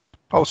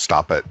 Oh,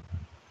 stop it!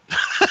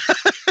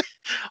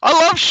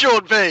 I love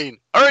Sean Bean.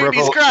 I reckon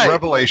he's great.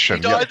 Revelation.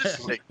 He died this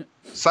week.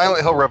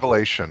 Silent Hill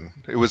Revelation.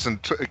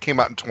 It came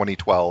out in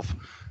 2012.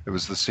 It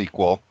was the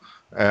sequel,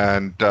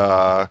 and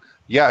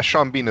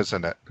Sean Bean is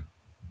in it.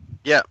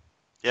 Yep.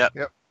 I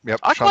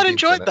quite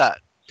enjoyed that.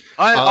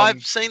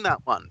 I've seen that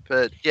one,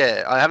 but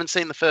yeah, I haven't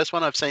seen the first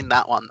one. I've seen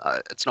that one.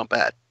 It's not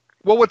bad.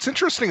 Well, what's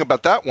interesting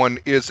about that one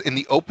is in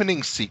the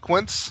opening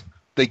sequence,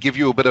 they give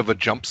you a bit of a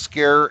jump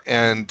scare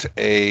and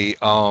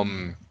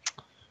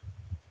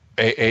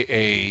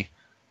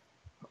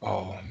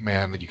oh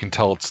man, you can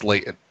tell it's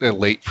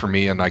late for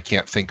me, and I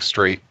can't think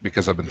straight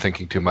because I've been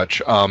thinking too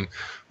much.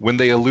 When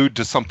they allude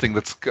to something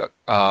that's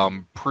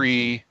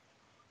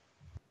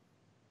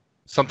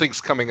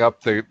something's coming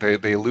up,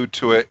 they allude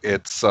to it.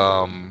 It's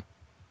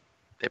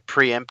they're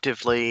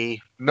preemptively.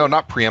 No,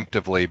 not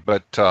preemptively,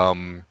 but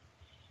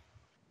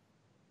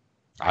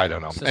I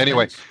don't know. Suspense.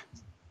 Anyway,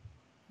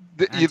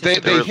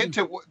 they hint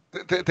at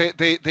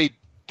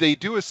they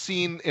do a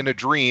scene in a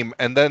dream,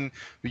 and then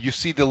you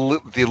see the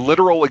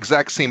literal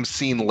exact same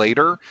scene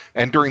later.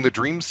 And during the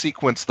dream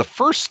sequence, the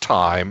first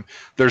time,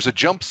 there's a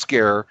jump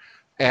scare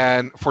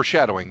and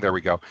foreshadowing. There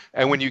we go.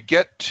 And when you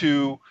get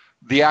to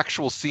the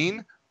actual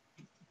scene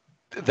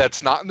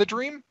that's not in the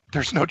dream,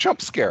 there's no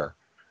jump scare.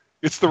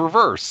 It's the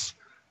reverse.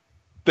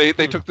 They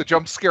took the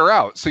jump scare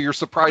out, so you're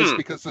surprised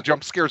because the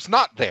jump scare's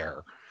not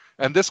there.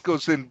 And this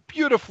goes in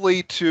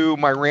beautifully to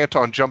my rant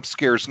on jump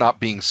scares not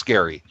being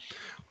scary.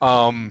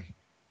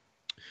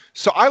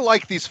 So I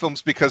like these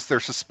films because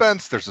there's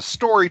suspense, there's a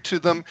story to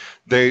them.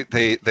 They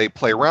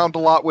play around a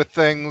lot with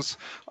things.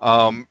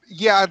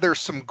 There's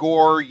some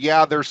gore.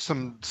 Yeah, there's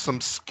some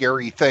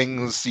scary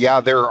things.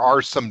 Yeah, there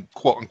are some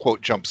quote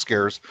unquote jump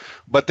scares,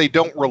 but they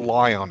don't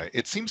rely on it.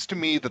 It seems to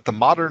me that the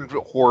modern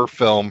horror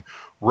film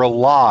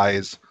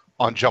relies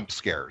on jump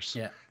scares.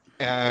 Yeah.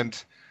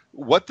 And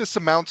what this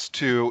amounts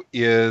to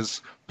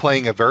is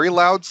playing a very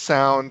loud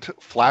sound,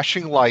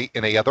 flashing light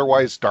in a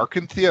otherwise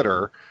darkened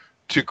theater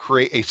to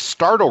create a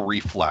startle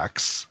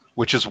reflex,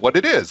 which is what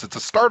it is. It's a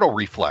startle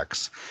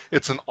reflex.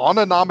 It's an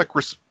autonomic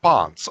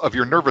response of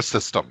your nervous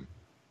system.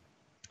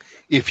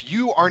 If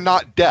you are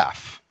not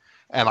deaf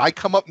and I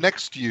come up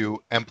next to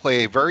you and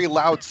play a very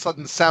loud,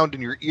 sudden sound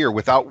in your ear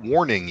without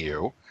warning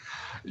you,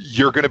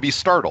 you're going to be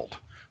startled.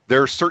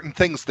 There are certain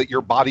things that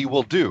your body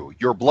will do.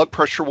 Your blood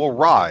pressure will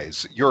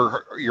rise.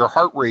 Your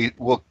heart rate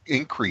will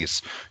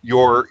increase.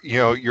 Your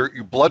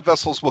blood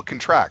vessels will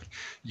contract.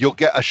 You'll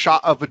get a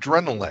shot of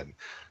adrenaline.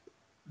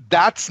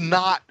 That's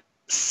not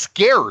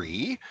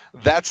scary.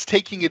 That's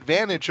taking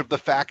advantage of the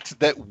fact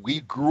that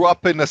we grew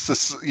up in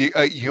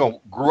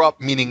grew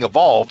up meaning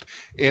evolved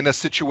in a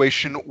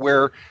situation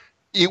where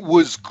it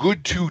was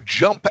good to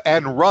jump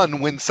and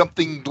run when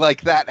something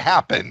like that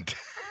happened.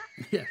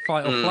 Yeah,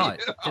 fight or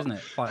flight, isn't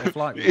it? Fight or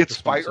flight. It's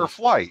fight or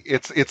flight.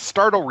 It's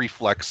startle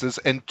reflexes,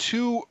 and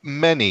too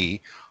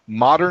many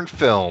modern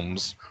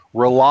films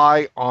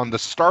rely on the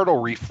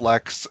startle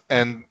reflex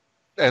and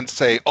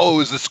say, "Oh,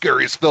 it's the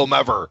scariest film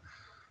ever."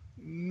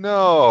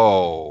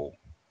 No,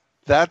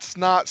 that's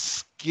not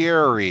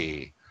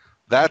scary.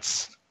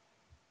 That's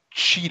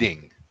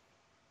cheating.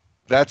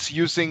 That's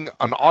using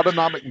an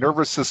autonomic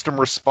nervous system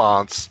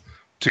response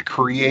to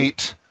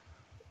create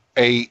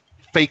a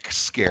fake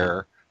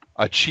scare,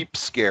 a cheap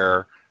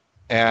scare,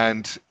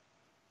 and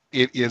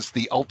it is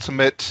the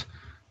ultimate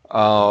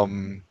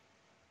fallback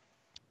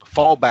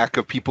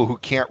of people who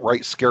can't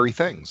write scary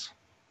things.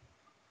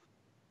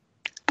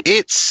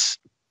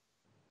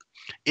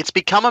 It's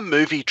become a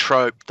movie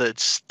trope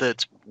that's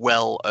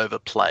well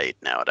overplayed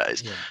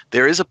nowadays. Yeah.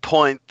 There is a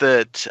point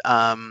that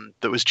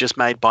was just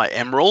made by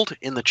Emerald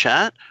in the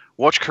chat.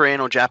 Watch Korean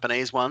or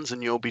Japanese ones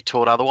and you'll be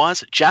taught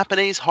otherwise.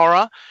 Japanese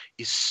horror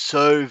is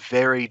so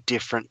very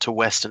different to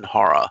Western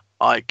horror.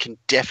 I can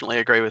definitely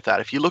agree with that.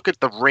 If you look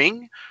at The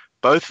Ring,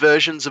 both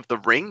versions of The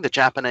Ring, the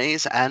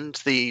Japanese and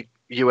the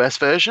US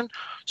version,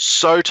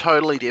 so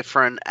totally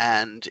different,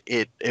 and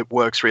it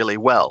works really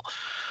well.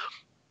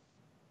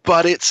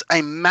 But it's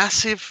a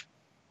massive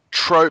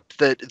trope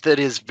that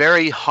is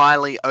very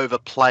highly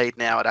overplayed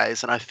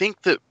nowadays, and I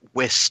think that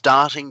we're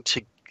starting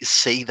to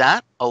see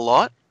that a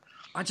lot.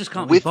 I just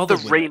can't be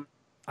bothered with it.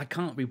 I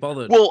can't be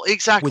bothered. Well,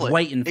 exactly. With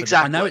waiting for it.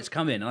 I know it's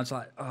coming, and I was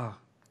like, oh,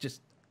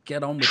 just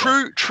get on with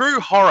it.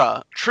 True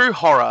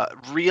horror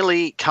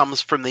really comes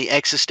from the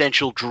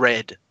existential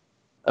dread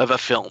of a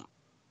film,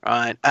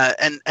 right?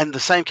 And the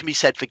same can be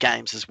said for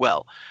games as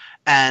well.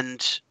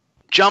 And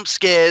jump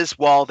scares,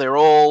 while they're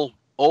all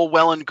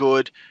well and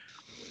good,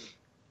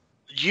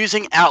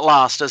 using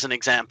Outlast as an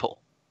example,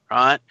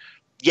 right?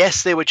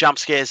 Yes, there were jump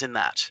scares in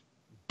that,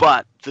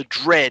 but the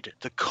dread,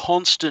 the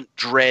constant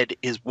dread,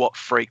 is what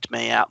freaked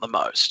me out the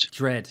most.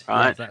 Dread,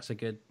 right? Yeah, that's a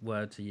good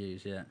word to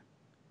use. Yeah,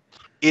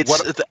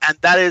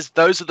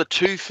 those are the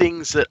two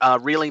things that are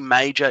really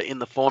major in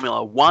the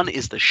formula. One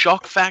is the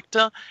shock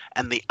factor,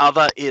 and the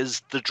other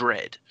is the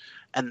dread,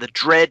 and the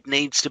dread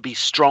needs to be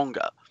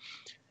stronger.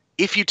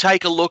 If you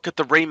take a look at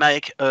the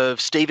remake of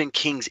Stephen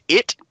King's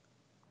It,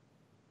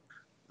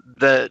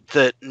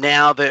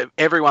 now that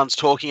everyone's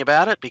talking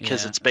about it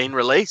because it's been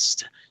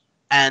released,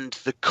 and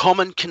the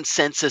common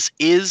consensus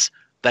is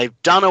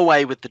they've done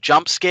away with the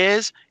jump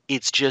scares.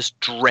 It's just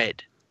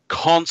dread,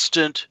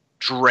 constant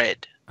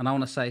dread. And I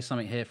want to say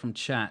something here from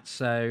chat.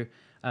 So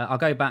I'll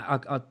go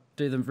back. I'll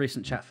do the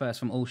recent chat first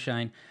from All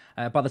Shane.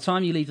 By the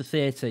time you leave the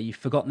theatre, you've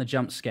forgotten the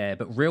jump scare,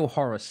 but real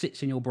horror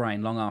sits in your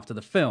brain long after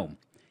the film.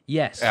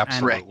 Yes,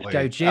 absolutely.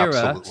 And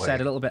Gojira said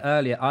a little bit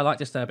earlier, I like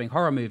disturbing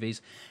horror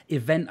movies,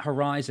 Event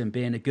Horizon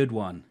being a good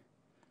one.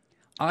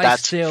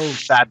 That's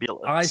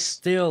fabulous. I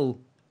still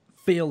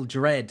feel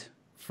dread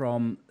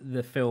from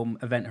the film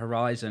Event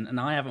Horizon, and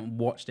I haven't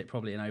watched it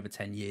probably in over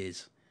 10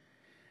 years.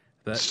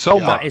 But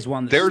that is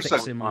one that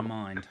sticks in my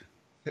mind.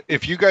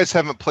 If you guys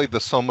haven't played the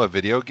Soma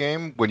video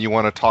game, when you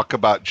want to talk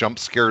about jump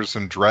scares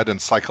and dread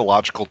and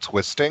psychological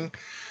twisting,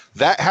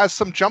 that has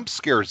some jump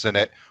scares in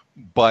it,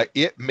 but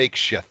it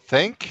makes you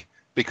think,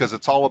 because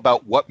it's all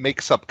about what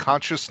makes up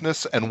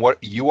consciousness and what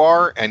you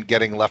are and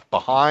getting left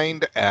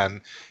behind,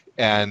 and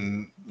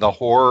the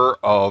horror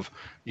of,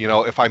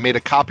 if I made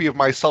a copy of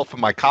myself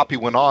and my copy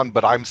went on,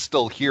 but I'm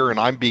still here and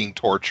I'm being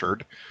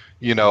tortured,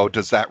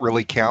 does that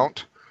really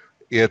count?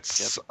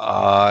 It's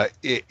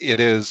it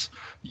is,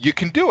 you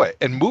can do it,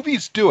 and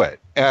movies do it.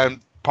 And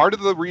part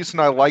of the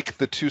reason I like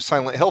the two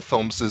Silent Hill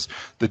films is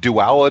the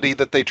duality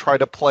that they try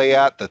to play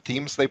at, the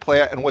themes they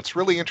play at. And what's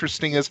really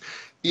interesting is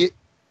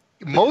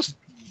most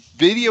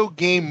video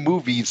game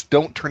movies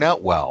don't turn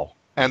out well.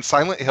 And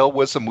Silent Hill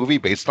was a movie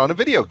based on a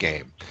video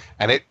game,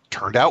 and it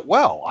turned out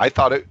well. I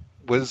thought it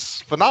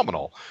was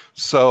phenomenal.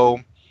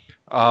 So,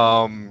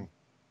 I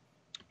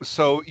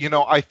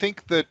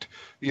think that,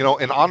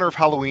 in honor of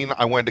Halloween,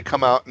 I wanted to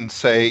come out and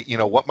say,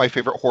 what my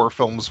favorite horror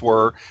films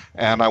were.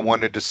 And I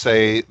wanted to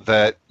say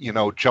that,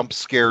 jump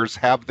scares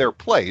have their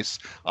place.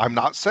 I'm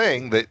not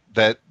saying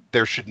that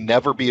there should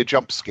never be a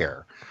jump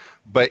scare.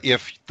 But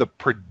if the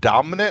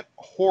predominant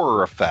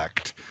horror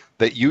effect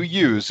that you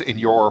use in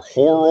your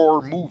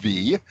horror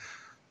movie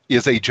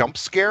is a jump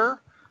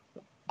scare,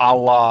 a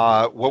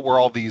la, what were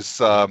all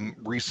these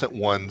recent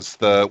ones,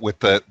 with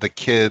the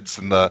kids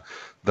and the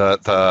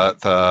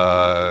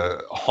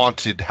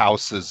haunted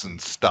houses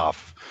and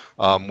stuff,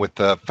 with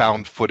the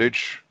found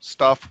footage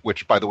stuff,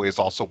 which, by the way, is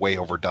also way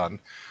overdone.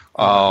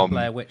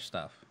 Blair Witch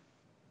stuff.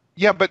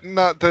 Yeah, but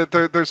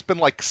there's been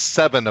like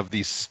 7 of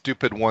these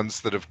stupid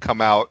ones that have come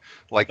out,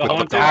 like with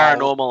the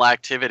Paranormal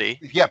Activity.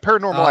 Yeah,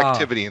 Paranormal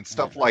Activity and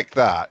stuff like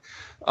that.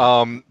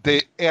 And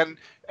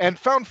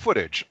found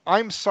footage.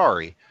 I'm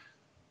sorry,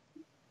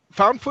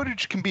 found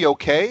footage can be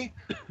okay,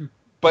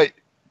 but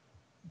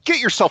get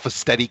yourself a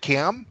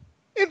Steadicam.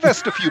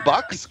 Invest a few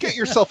bucks. Get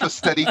yourself a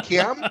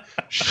Steadicam.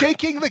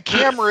 Shaking the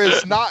camera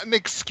is not an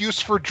excuse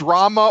for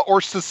drama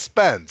or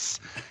suspense.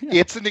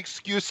 It's an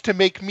excuse to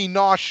make me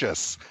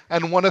nauseous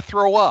and want to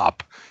throw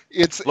up.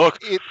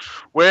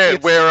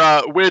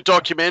 We're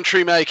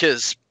documentary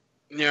makers.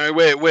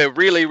 We're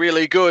really,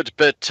 really good,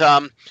 but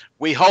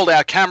we hold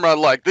our camera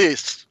like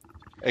this.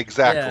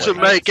 Exactly. To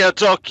make a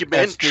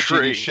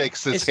documentary.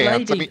 Shakes his It's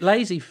hands.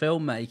 lazy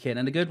filmmaking,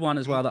 and a good one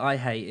as well that I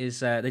hate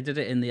is they did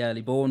it in the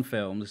early Bourne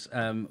films,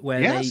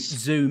 where they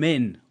zoom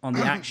in on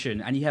the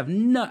action, and you have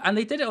and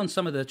they did it on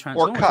some of the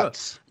Transformers. Or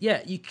cuts.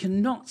 Yeah, you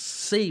cannot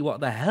see what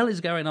the hell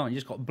is going on. You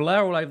just got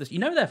blur all over this.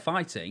 They're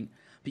fighting,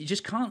 but you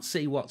just can't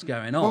see what's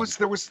going on.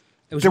 It was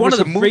one of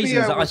the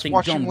reasons that I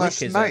think John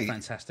Wick is a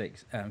fantastic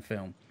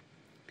film.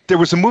 There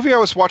was a movie I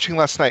was watching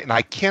last night, and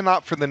I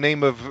cannot, for the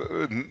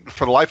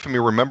life of me,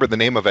 remember the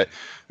name of it.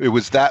 It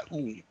was that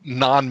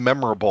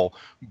non-memorable,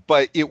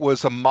 but it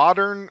was a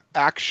modern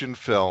action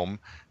film,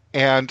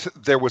 and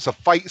there was a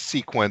fight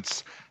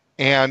sequence,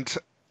 and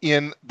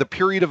in the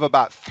period of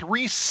about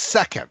 3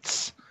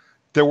 seconds,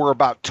 there were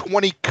about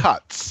 20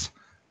 cuts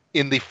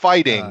in the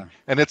fighting,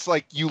 and it's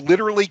like you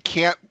literally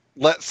can't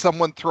let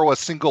someone throw a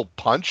single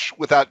punch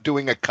without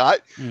doing a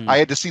cut. I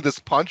had to see this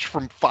punch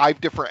from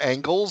 5 different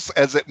angles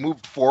as it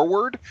moved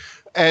forward.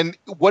 And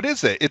what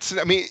is it?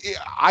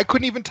 I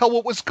couldn't even tell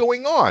what was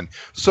going on.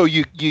 So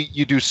you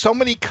do so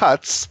many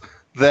cuts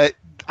that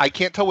I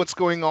can't tell what's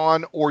going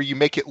on, or you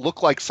make it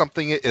look like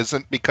something it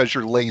isn't because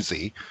you're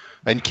lazy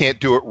and can't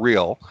do it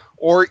real,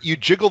 or you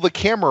jiggle the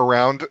camera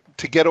around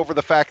to get over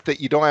the fact that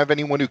you don't have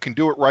anyone who can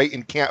do it right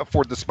and can't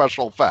afford the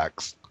special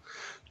effects.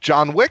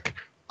 John Wick,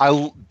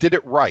 I did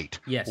it right.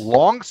 Yes.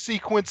 Long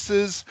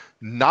sequences,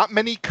 not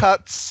many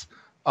cuts,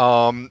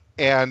 and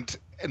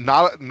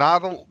not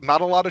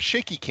a lot of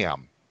shaky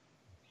cam.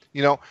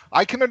 You know,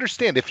 I can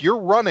understand if you're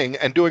running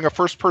and doing a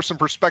first-person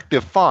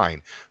perspective,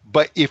 fine.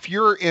 But if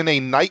you're in a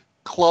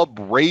nightclub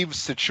rave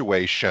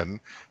situation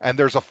and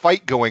there's a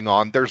fight going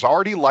on, there's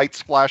already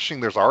lights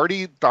flashing, there's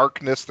already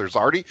darkness,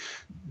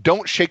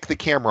 don't shake the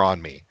camera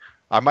on me.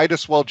 I might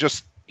as well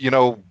just,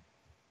 Go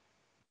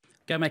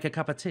make a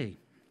cup of tea.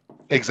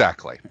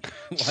 Exactly.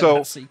 While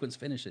that sequence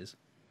finishes.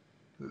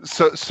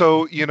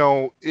 So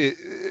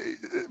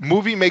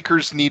movie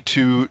makers need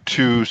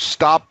to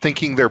stop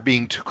thinking they're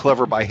being too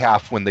clever by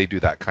half when they do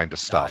that kind of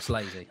stuff. It's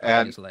lazy.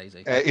 It's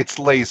lazy. It's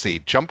lazy.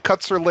 Jump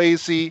cuts are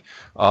lazy.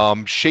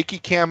 Shaky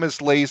cam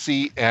is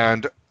lazy,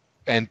 and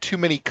too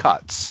many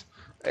cuts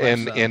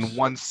in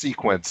one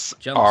sequence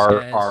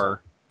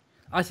are.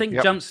 I think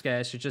jump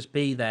scares should just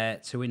be there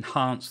to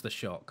enhance the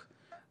shock,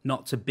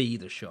 not to be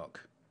the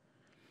shock.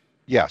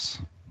 Yes.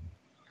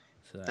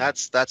 So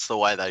that's the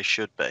way they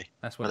should be,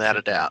 without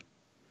a doubt.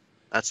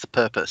 That's the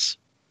purpose.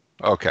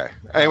 Okay.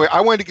 Anyway,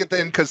 I wanted to get that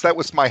in because that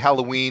was my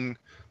Halloween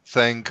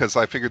thing, because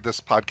I figured this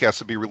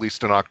podcast would be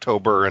released in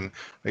October, and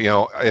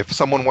if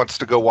someone wants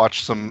to go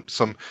watch some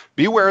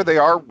beware, they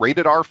are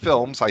rated R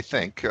films. I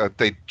think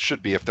they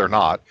should be if they're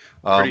not.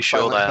 Pretty sure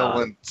Silent they Hill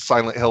are. and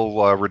Silent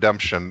Hill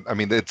Redemption. I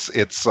mean,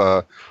 it's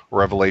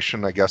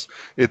Revelation, I guess.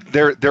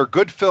 They're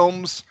good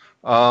films,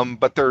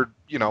 but they're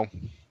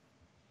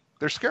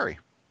scary.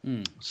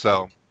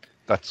 So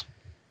that's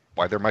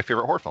why they're my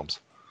favorite horror films.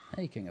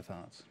 Hey, King of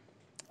Hearts.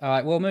 All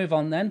right, we'll move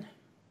on then.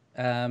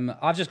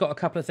 I've just got a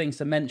couple of things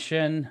to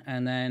mention,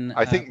 and then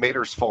I think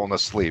Mater's fallen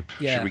asleep.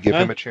 Yeah. Should we give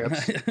him a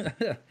chance?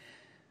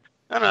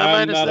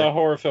 I'm not a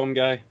horror film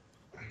guy,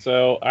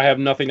 so I have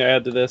nothing to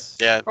add to this.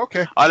 Yeah.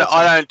 Okay.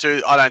 I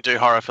don't do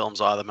horror films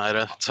either,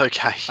 Mater. It's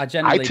okay.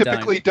 I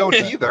typically don't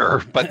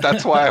either, but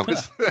that's why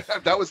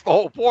that was the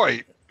whole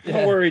point.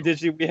 Don't worry,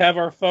 we have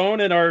our phone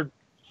and our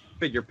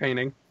figure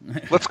painting.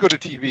 Let's go to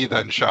TV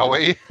then, shall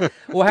we?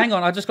 Well, hang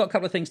on. I just got a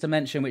couple of things to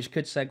mention, which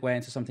could segue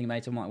into something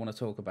Mater might want to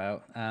talk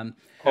about.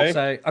 Okay.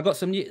 So I got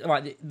some new,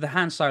 like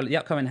the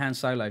upcoming Han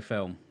Solo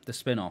film, the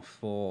spin-off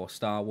for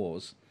Star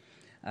Wars.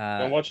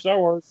 Don't watch Star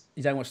Wars.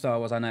 You don't watch Star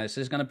Wars, I know.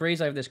 So just going to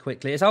breeze over this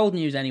quickly. It's old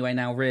news anyway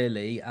now,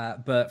 really.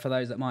 But for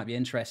those that might be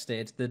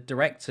interested, the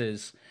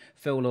directors,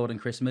 Phil Lord and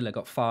Chris Miller,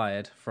 got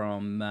fired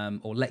from,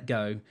 or let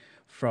go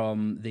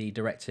from the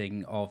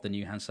directing of the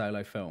new Han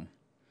Solo film.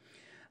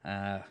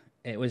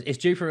 It's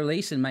due for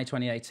release in May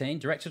 2018.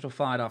 Directors were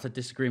fired after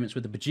disagreements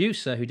with the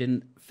producer, who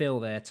didn't feel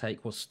their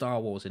take was Star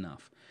Wars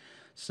enough.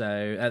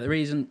 So the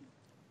reason,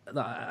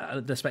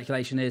 the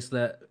speculation is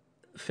that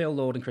Phil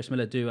Lord and Chris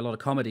Miller do a lot of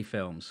comedy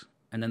films,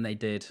 and then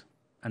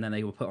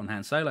they were put on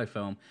Han Solo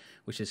film,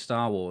 which is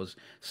Star Wars.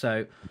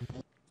 So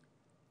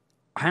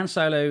Han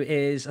Solo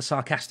is a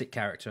sarcastic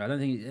character. I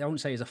wouldn't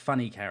say he's a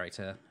funny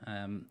character.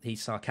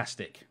 He's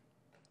sarcastic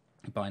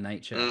by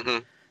nature. Mm-hmm.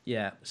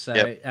 Yeah, so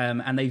Yep.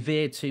 And they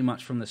veered too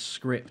much from the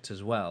script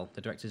as well. The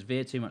directors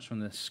veered too much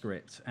from the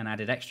script and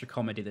added extra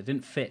comedy that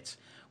didn't fit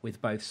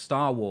with both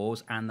Star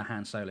Wars and the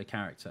Han Solo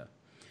character.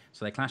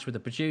 So they clashed with the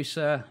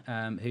producer,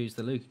 who's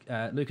the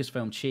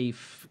Lucasfilm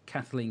chief,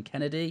 Kathleen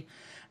Kennedy,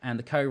 and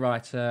the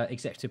co-writer,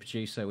 executive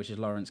producer, which is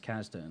Lawrence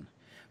Kasdan.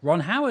 Ron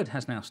Howard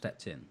has now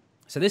stepped in.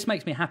 So this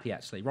makes me happy,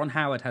 actually. Ron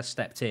Howard has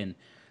stepped in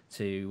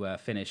to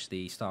finish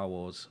the Star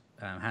Wars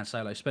Han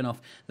Solo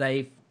spin-off.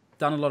 They've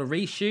done a lot of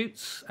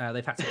reshoots.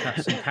 They've had to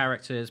cut some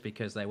characters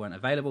because they weren't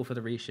available for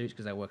the reshoots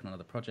because they were working on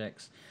other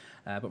projects.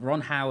 But Ron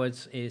Howard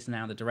is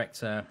now the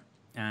director,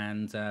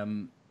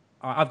 and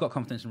I've got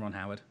confidence in Ron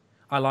Howard.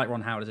 I like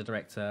Ron Howard as a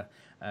director.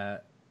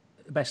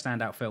 Best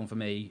standout film for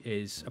me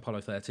is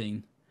Apollo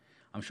 13.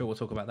 I'm sure we'll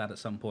talk about that at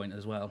some point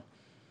as well.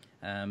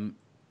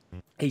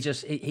 He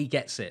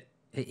gets it.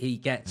 He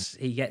gets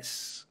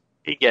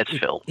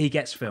Phil. He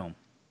gets film.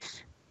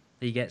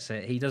 He gets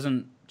it. He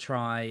doesn't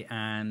try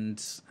and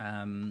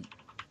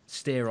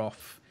steer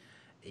off.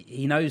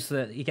 He knows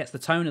that he gets the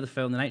tone of the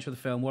film, the nature of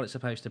the film, what it's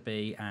supposed to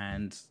be,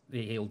 and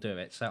he'll do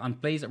it. So I'm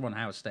pleased that Ron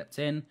Howard stepped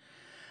in.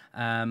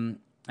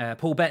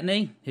 Paul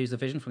Bettany, who's the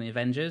Vision from the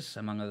Avengers,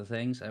 among other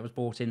things, was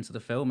brought into the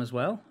film as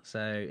well.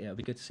 So it'll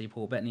be good to see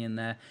Paul Bettany in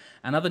there.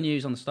 And other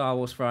news on the Star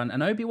Wars front,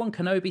 an Obi-Wan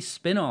Kenobi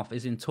spin-off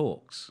is in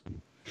talks.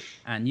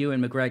 And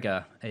Ewan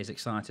McGregor is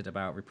excited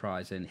about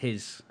reprising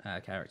his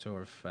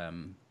character of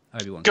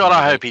Obi-Wan God, Kenobi.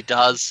 I hope he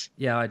does.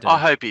 Yeah, I do. I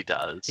hope he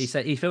does. He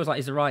said he feels like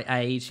he's the right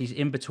age. He's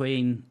in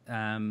between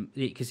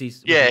because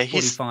he's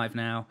 45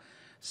 now.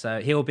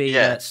 So he'll be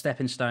a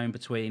stepping stone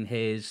between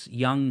his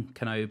young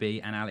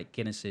Kenobi and Alec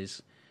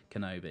Guinness's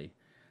Kenobi.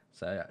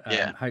 So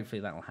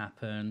hopefully that will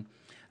happen.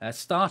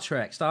 Star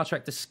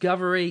Trek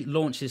Discovery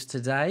launches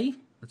today,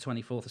 the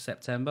 24th of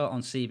September,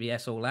 on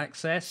CBS All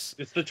Access.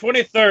 It's the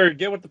 23rd.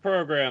 Get with the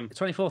program.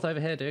 24th over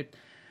here, dude.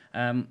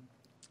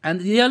 And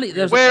the early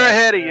we're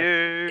ahead of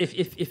you.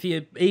 If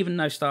you even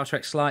know Star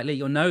Trek slightly,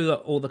 you'll know that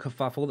all the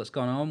kerfuffle that's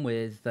gone on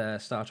with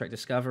Star Trek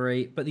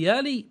Discovery. But the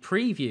early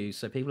previews,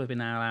 so people have been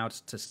now allowed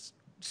to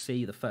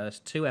see the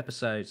first 2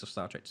 episodes of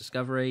Star Trek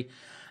Discovery,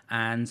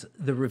 and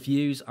the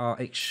reviews are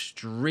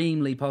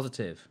extremely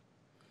positive.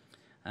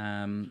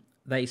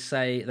 They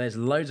say there's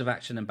loads of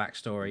action and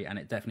backstory, and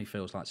it definitely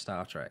feels like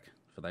Star Trek.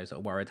 For those that are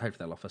worried,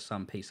 hopefully they'll offer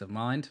some peace of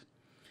mind.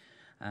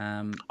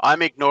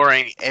 I'm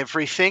ignoring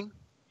everything.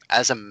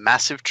 As a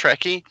massive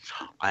Trekkie,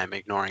 I am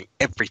ignoring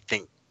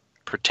everything,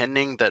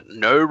 pretending that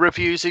no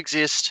reviews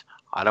exist.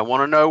 I don't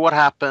want to know what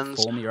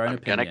happens. Form your own I'm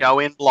opinion. going to go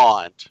in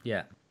blind.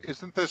 Yeah.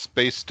 Isn't this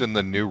based in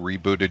the new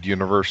rebooted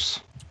universe?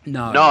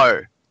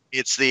 No.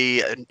 It's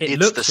the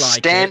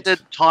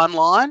standard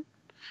timeline.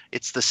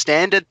 It's the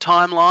standard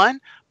timeline,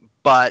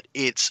 but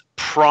it's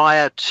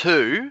prior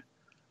to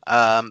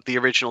the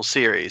original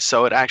series,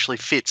 so it actually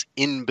fits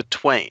in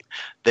between.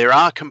 There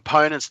are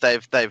components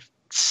they've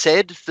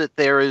said that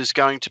there is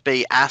going to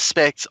be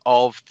aspects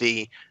of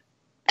the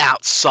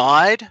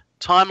outside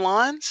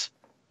timelines,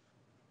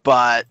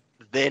 but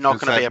they're not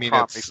going to be a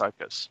primary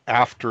focus.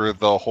 After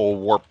the whole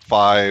Warp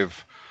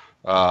 5,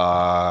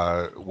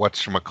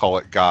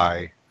 whatchamacallit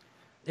guy.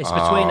 It's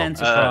between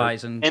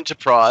Enterprise and...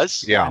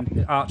 Enterprise. Yeah.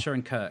 And Archer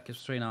and Kirk. It's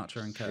between Archer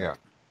and Kirk. Yeah.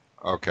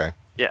 Okay.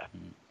 Yeah.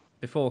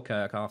 Before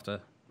Kirk, after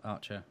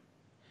Archer.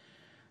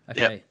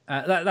 Okay.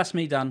 Yep. That's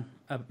me done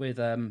with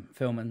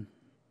film and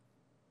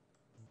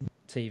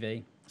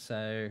TV.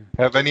 So,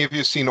 have any of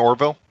you seen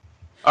Orville?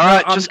 All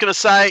right, just going to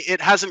say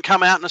it hasn't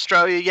come out in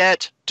Australia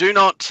yet. Do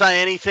not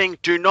say anything.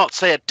 Do not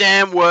say a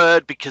damn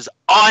word because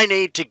I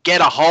need to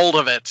get a hold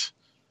of it.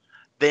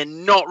 They're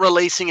not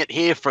releasing it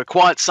here for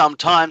quite some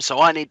time, so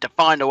I need to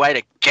find a way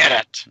to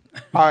get it.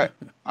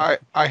 I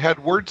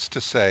had words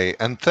to say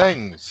and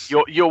things.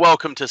 You're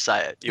welcome to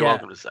say it. You're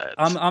welcome to say it.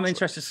 I'm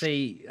interested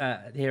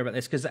to hear about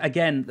this because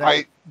again,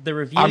 the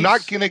reviews. I'm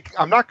not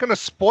gonna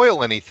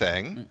spoil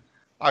anything.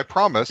 I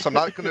promise. I'm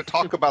not gonna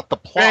talk about the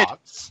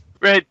plots.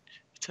 Red,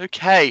 it's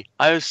okay.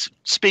 I was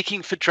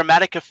speaking for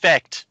dramatic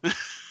effect.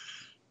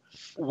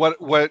 What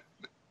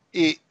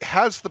it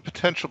has the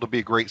potential to be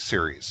a great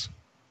series.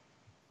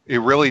 It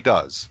really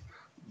does.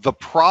 The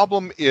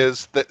problem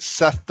is that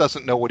Seth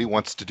doesn't know what he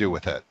wants to do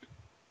with it.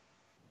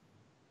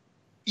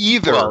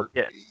 Either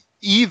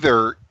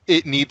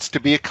it needs to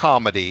be a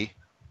comedy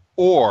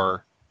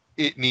or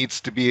it needs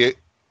to be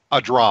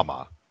a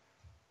drama.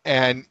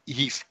 And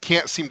he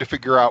can't seem to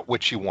figure out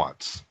which he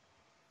wants.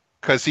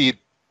 Because he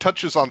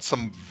touches on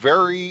some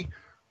very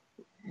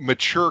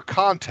mature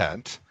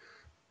content,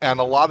 and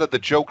a lot of the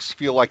jokes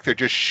feel like they're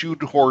just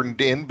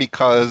shoehorned in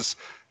because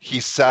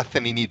he's Seth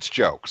and he needs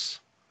jokes.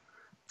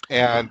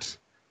 And,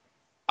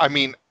 I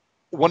mean,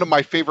 one of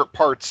my favorite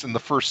parts in the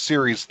first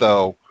series,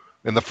 though,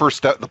 in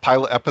the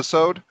pilot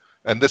episode,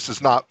 and this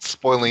is not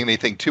spoiling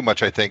anything too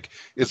much, I think,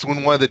 is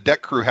when one of the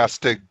deck crew has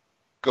to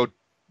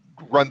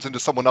runs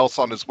into someone else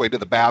on his way to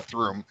the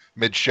bathroom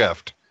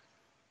mid-shift.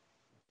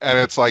 And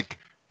it's like,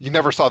 you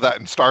never saw that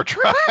in Star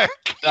Trek.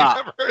 You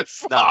never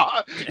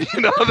saw,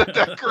 the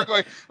deck crew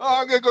going,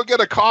 I'm going to go get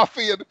a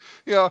coffee and,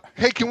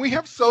 hey, can we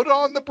have soda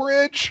on the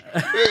bridge?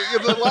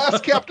 The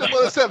last captain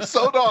let us have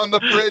soda on the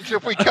bridge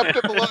if we kept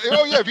it below.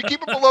 Oh, yeah, if you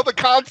keep it below the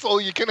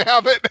console, you can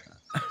have it.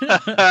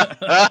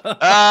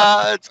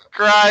 It's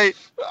great.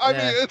 I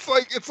mean,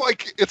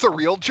 it's a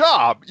real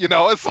job,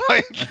 it's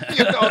like,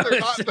 they're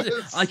not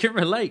this... I can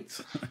relate.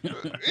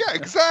 Yeah,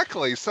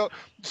 exactly. So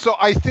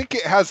I think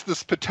it has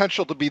this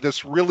potential to be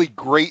this really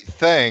great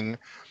thing,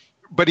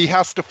 but he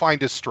has to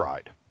find his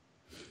stride.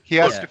 He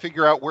has to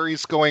figure out where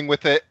he's going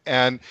with it,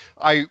 and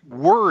I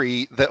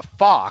worry that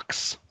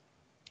Fox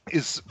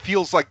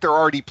feels like they're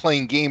already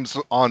playing games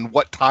on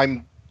what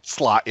time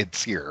slot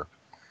it's here.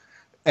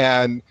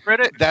 And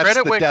that's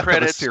the death of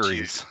the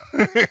series.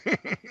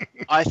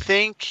 I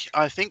think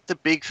the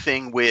big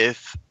thing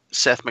with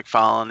Seth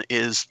MacFarlane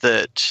is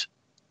that,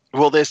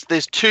 well, there's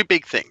two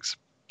big things.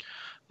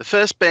 The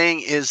first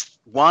being is,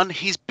 one,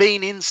 he's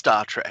been in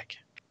Star Trek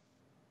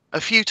a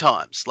few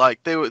times.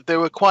 Like there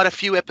were quite a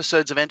few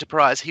episodes of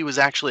Enterprise he was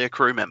actually a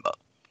crew member.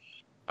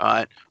 All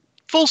right,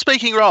 full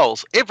speaking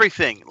roles,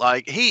 everything.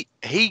 Like he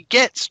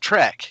gets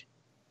Trek.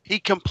 He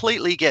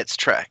completely gets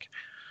Trek.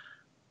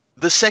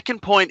 The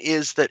second point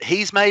is that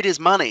he's made his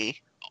money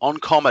on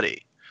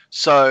comedy.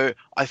 So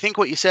I think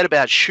what you said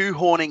about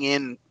shoehorning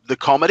in the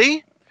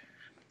comedy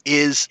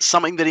is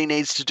something that he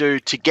needs to do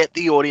to get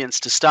the audience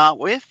to start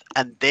with,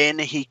 and then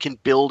he can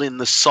build in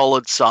the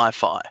solid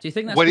sci-fi. Do you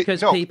think that's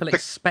because people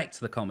expect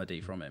the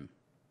comedy from him?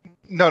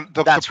 No,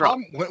 that's the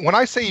problem. Right. When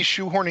I say he's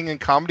shoehorning in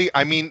comedy,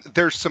 I mean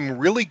there's some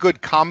really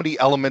good comedy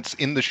elements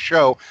in the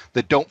show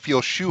that don't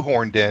feel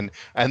shoehorned in,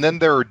 and then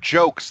there are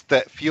jokes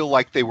that feel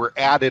like they were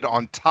added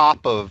on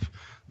top of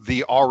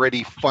the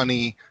already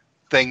funny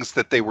things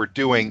that they were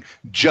doing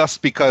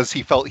just because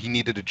he felt he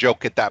needed a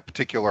joke at that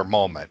particular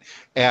moment.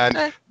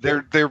 And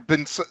there've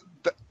been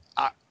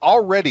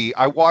already.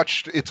 I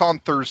watched. It's on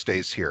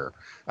Thursdays here,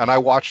 and I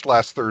watched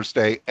last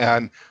Thursday,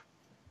 and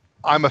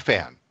I'm a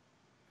fan.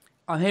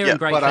 I'm hearing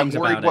great things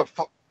about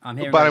it.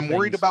 I'm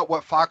worried about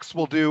what Fox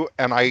will do,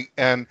 and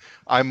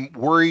I'm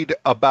worried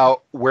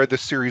about where the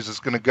series is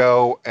going to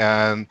go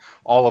and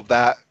all of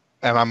that.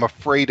 And I'm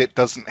afraid it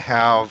doesn't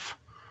have.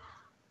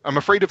 I'm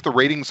afraid if the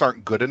ratings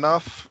aren't good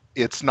enough,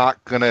 it's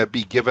not going to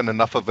be given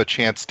enough of a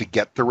chance to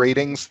get the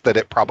ratings that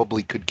it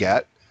probably could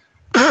get.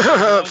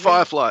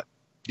 Firefly.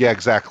 Yeah,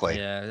 exactly.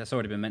 Yeah, that's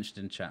already been mentioned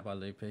in chat by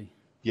Loopy.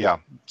 Yeah.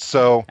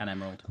 So. And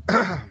Emerald.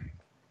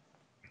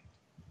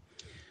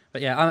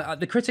 But yeah,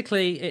 the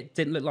critically, it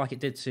didn't look like it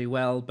did too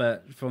well,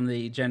 but from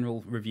the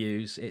general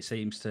reviews, it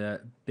seems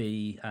to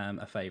be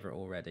a favourite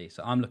already.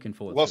 So I'm looking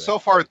forward to it.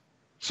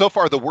 So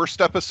far, the worst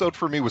episode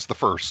for me was the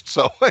first.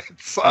 So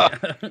it's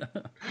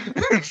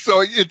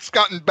so it's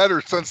gotten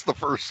better since the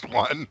first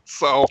one.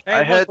 So hey,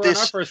 I heard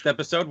this our first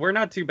episode. We're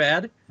not too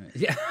bad.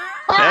 Yeah.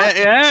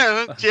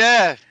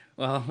 Yeah.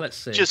 Well, let's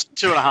see. Just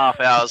 2.5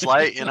 hours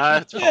late, you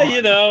know.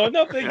 Yeah,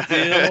 no big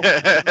deal.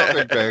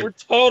 Nothing big. We're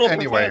total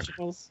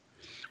professionals.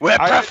 We're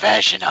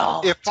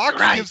professional. If Fox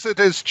gives it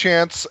his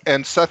chance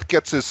and Seth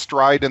gets his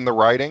stride in the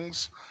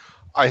writings,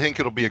 I think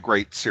it'll be a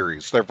great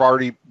series.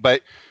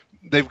 But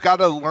they've got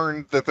to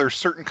learn that there's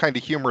certain kind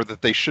of humor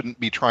that they shouldn't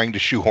be trying to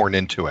shoehorn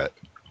into it.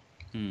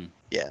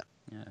 Yeah,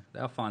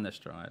 they'll find their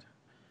stride.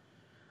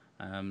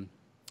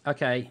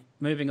 Okay,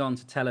 moving on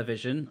to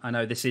television. I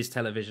know this is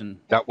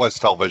television. That was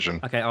television.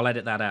 Okay, I'll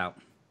edit that out.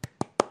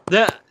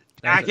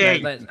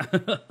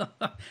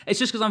 It's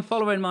just because I'm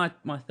following my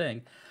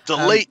thing.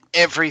 Delete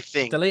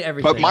everything. Delete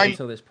everything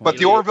until this point. But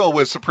the Orville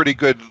was a pretty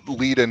good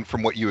lead-in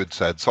from what you had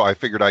said, so I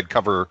figured I'd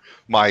cover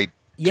my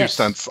 2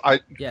 cents. I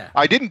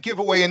didn't give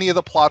away any of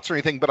the plots or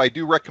anything, but I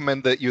do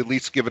recommend that you at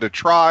least give it a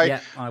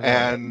try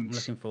I'm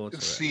looking forward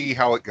to see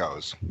how it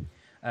goes.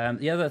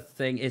 The other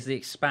thing is The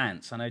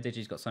Expanse. I know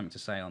Digi's got something to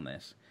say on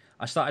this.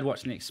 I started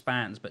watching The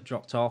Expanse, but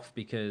dropped off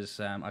because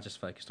I just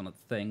focused on other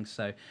things.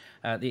 So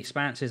The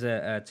Expanse is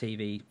a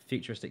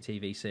futuristic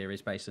TV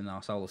series based in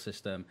our solar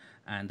system,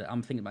 and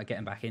I'm thinking about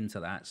getting back into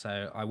that.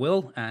 So I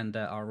will, and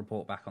I'll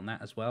report back on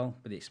that as well.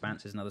 But The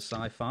Expanse is another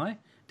sci-fi.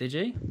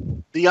 Digi?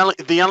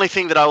 The only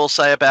thing that I will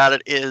say about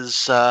it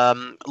is,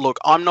 look,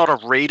 I'm not a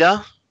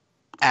reader,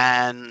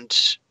 and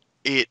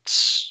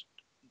it's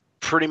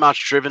pretty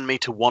much driven me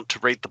to want to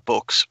read the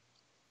books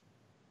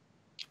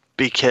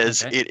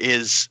because it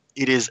is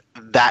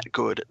that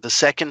good. The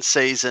second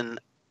season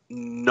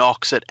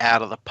knocks it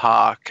out of the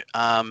park.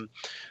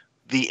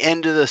 The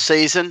end of the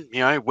season,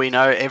 we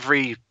know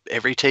every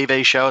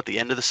TV show at the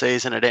end of the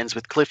season it ends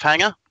with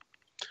cliffhanger.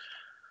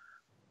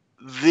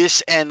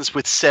 This ends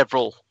with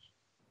several,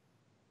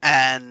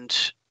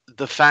 and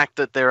the fact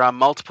that there are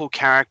multiple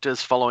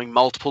characters following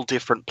multiple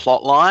different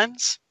plot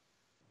lines,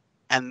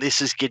 and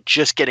this is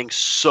just getting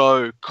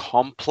so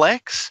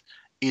complex,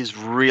 is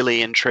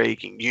really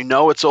intriguing.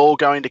 It's all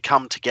going to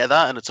come together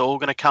and it's all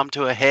going to come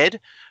to a head,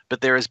 but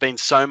there has been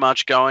so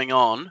much going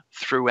on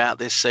throughout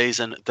this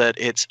season that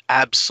it's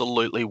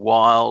absolutely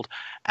wild,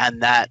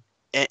 and that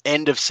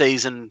end of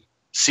season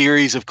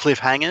series of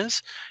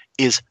cliffhangers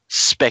is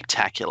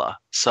spectacular.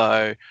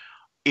 So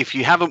if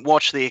you haven't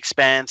watched The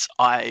Expanse,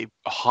 I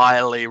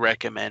highly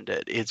recommend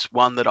it. It's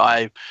one that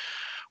I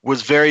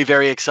was very,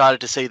 very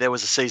excited to see there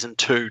was a season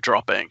 2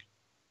 dropping.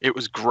 It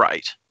was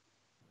great.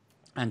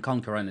 And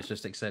Conquerone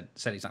just said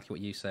exactly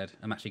what you said.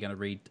 I'm actually going to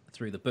read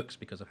through the books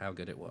because of how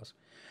good it was.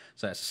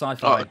 So it's a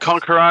sci-fi.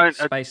 Conquerone,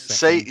 space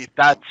see,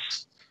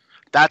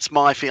 that's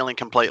my feeling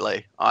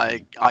completely.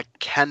 I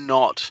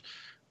cannot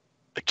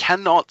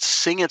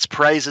sing its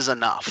praises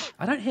enough.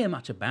 I don't hear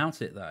much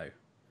about it though.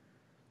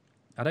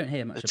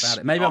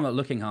 Maybe I'm not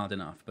looking hard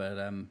enough, but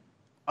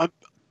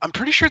I'm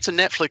pretty sure it's a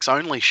Netflix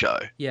only show.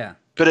 Yeah.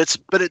 But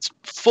it's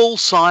full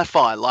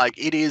sci-fi. Like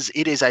it is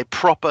a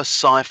proper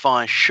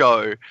sci-fi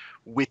show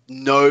with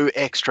no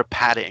extra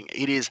padding.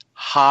 It is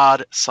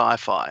hard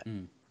sci-fi.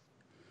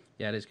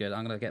 Yeah, it is good.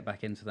 I'm going to get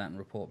back into that and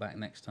report back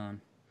next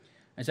time.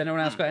 Has anyone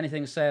else got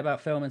anything to say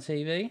about film and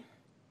TV?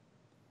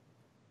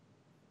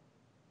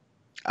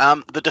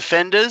 The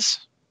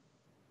Defenders.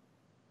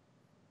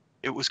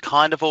 It was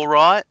kind of all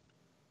right.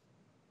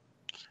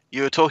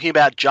 You were talking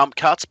about jump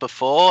cuts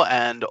before,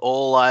 and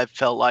all I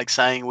felt like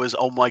saying was,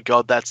 oh my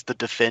God, that's The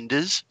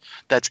Defenders.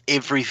 That's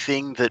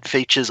everything that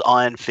features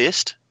Iron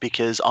Fist,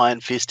 because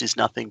Iron Fist is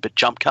nothing but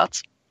jump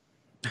cuts.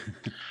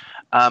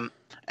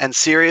 And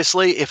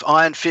seriously, if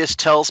Iron Fist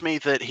tells me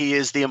that he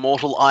is the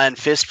immortal Iron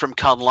Fist from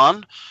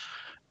Kunlun,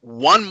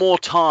 one more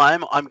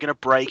time, I'm going to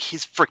break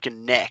his freaking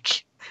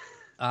neck.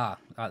 Now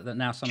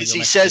because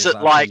he says it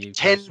like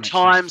 10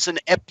 times an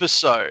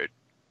episode.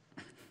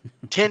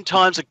 10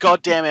 times a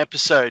goddamn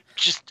episode.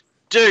 Just,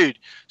 dude,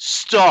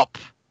 stop.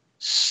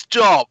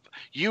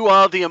 You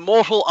are the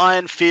immortal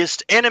Iron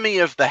Fist, enemy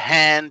of the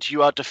hand.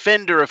 You are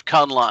defender of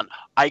Kunlun.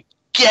 I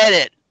get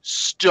it.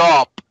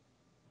 Stop.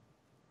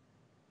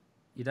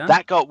 You done?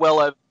 That got well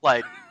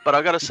overplayed. But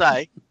I got to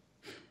say,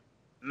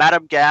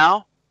 Madame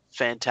Gao,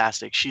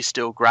 fantastic. She's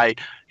still great.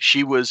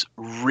 She was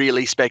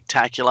really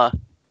spectacular.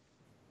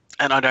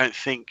 And I don't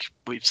think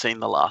we've seen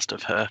the last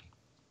of her.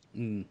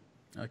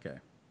 Okay.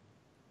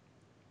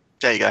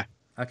 There you go.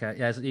 Okay,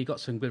 yeah, you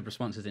got some good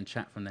responses in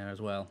chat from there as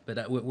well.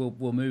 But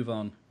we'll move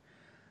on.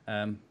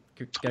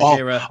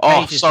 Gojira,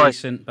 Cage is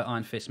decent, but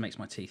Iron Fist makes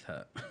my teeth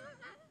hurt.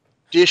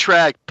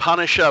 Dishrag,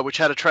 Punisher, which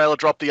had a trailer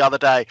drop the other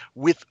day,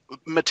 with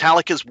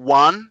Metallica's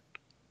One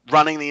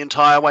running the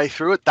entire way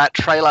through it. That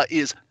trailer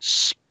is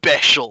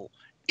special.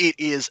 It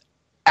is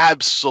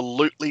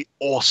absolutely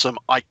awesome.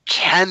 I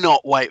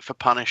cannot wait for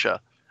Punisher.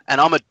 And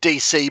I'm a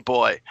DC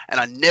boy, and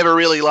I never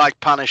really liked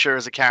Punisher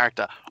as a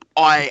character.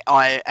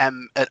 I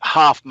am at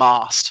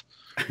half-mast,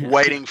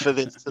 waiting for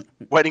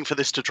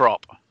this to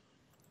drop.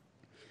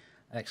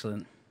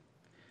 Excellent.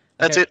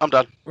 That's it. I'm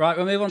done. Right,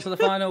 we'll move on to the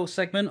final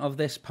segment of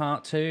this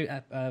part 2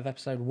 of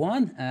episode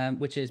 1,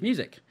 which is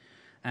music.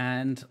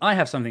 And I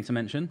have something to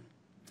mention.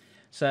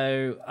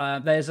 So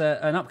there's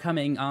an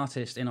upcoming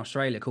artist in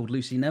Australia called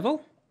Lucy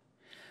Neville.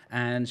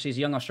 And she's a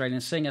young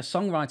Australian singer,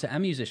 songwriter,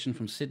 and musician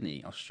from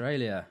Sydney,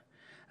 Australia.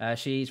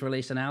 She's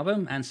released an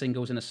album and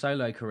singles in a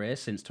solo career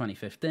since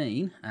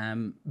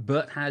 2015,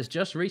 but has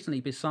just recently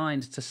been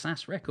signed to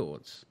SAS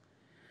Records.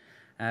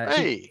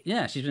 Hey!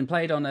 She's been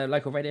played on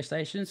local radio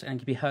stations and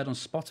can be heard on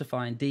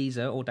Spotify and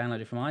Deezer or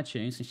downloaded from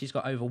iTunes, and she's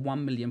got over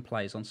 1 million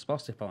plays on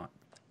Spotify.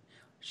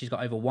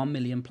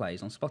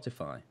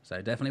 So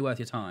definitely worth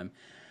your time.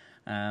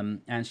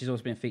 And she's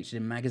also been featured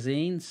in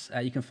magazines.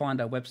 You can find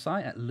her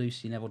website at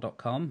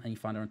lucyneville.com, and you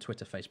can find her on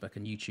Twitter, Facebook,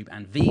 and YouTube,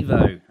 and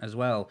Vivo as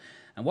well.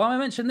 And why I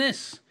mention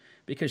this?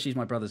 Because she's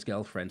my brother's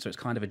girlfriend, so it's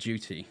kind of a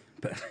duty.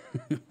 But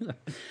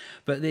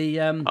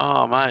the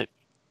oh mate,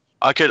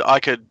 I could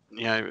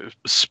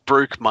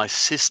spruik my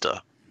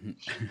sister.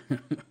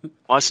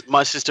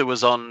 My sister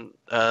was on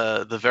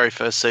the very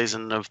first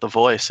season of The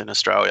Voice in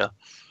Australia.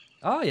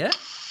 Oh yeah.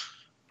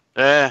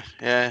 Yeah.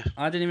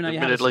 I didn't even know.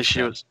 Admittedly,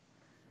 she was.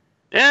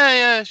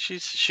 Yeah.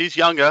 She's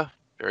younger,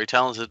 very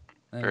talented,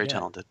 very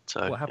talented.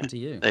 So what happened to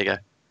you? There you go.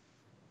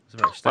 It's a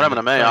very What happened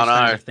to me?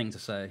 I know. Thing to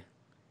say.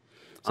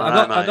 So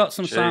I got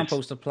some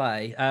samples to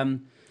play,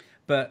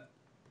 but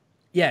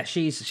yeah,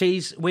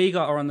 we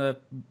got her on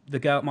the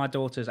girl. My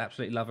daughters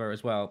absolutely love her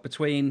as well.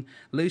 Between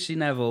Lucy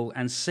Neville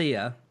and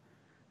Sia,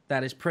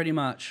 that is pretty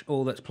much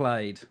all that's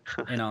played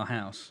in our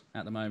house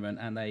at the moment,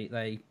 and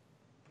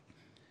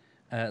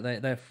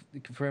they're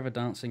forever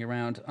dancing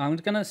around. I'm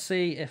gonna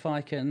see if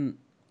I can.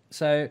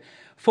 So,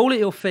 "Fall at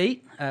Your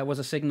Feet" was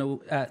a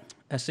single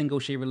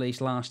she released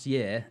last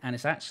year, and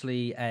it's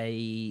actually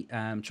a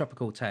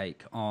tropical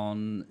take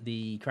on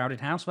the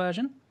Crowded House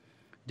version.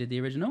 Did the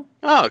original?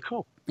 Oh,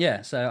 cool.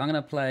 Yeah, so I'm going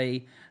to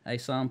play a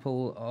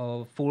sample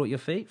of "Fall at Your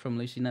Feet" from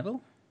Lucy Neville,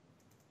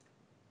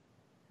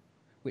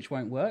 which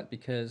won't work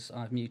because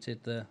I've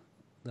muted the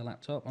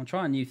laptop. I'm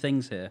trying new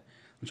things here.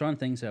 I'm trying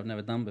things that I've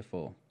never done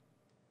before.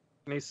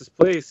 Akinesis,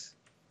 please.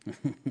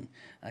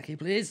 Okay,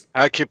 please.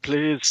 Okay,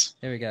 please.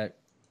 Here we go.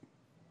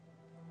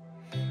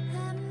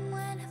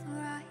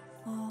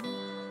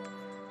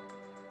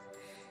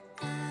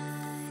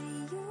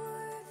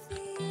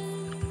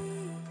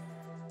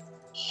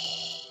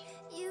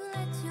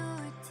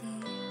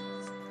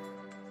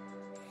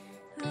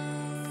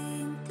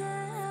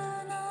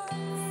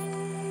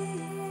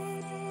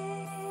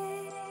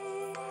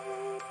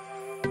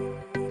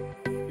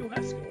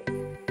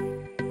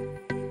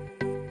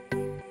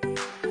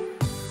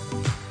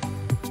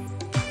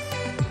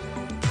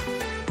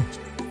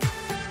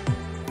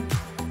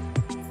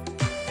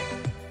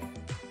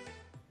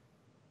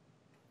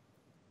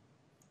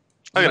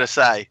 I'm gonna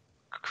say,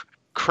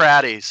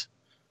 Crowdies.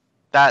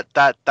 That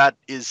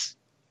is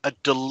a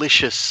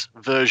delicious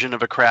version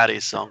of a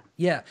Crowdies song.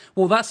 Yeah,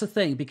 well, that's the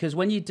thing, because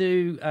when you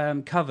do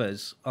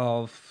covers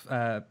of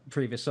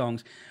previous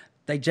songs,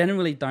 they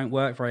generally don't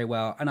work very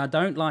well, and I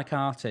don't like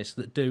artists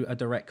that do a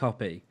direct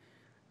copy.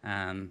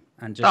 And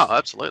just Oh,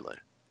 absolutely.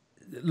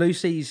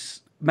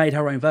 Lucy's made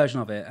her own version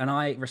of it, and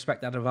I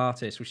respect that of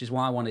artists, which is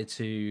why I wanted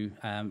to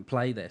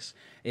play this,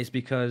 is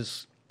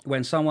because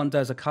when someone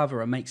does a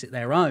cover and makes it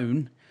their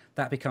own,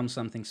 that becomes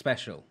something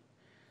special.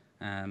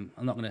 I'm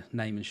not going to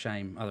name and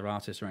shame other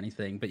artists or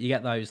anything, but you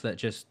get those that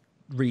just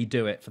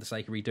redo it for the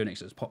sake of redoing it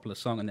because it's a popular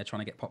song and they're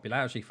trying to get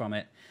popularity from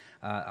it.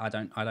 I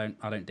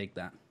don't dig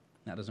that.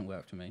 That doesn't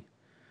work for me.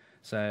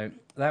 So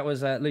that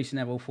was Lucy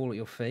Neville, "Fall at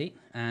Your Feet,"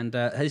 and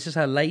this is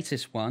her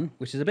latest one,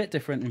 which is a bit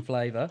different in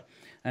flavour,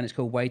 and it's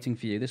called "Waiting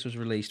for You." This was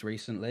released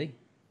recently,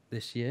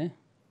 this year.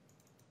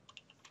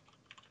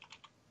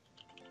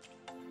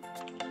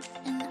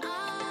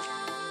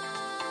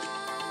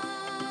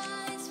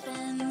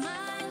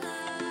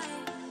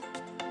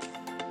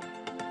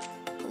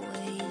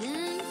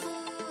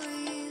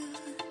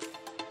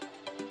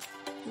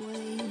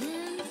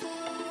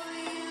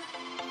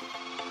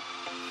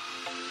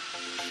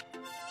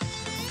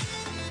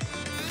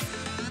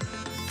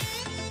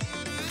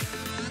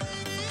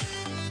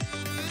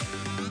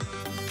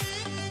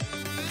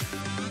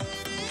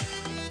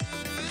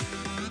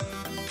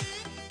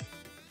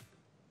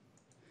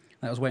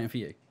 That was "Waiting for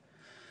You."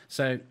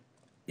 So,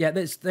 yeah,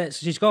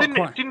 she's got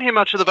Didn't hear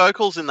much of the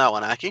vocals in that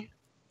one, Aki.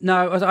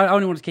 No, I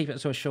only wanted to keep it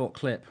to a short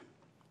clip.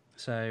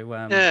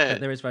 So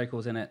there is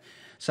vocals in it.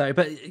 So,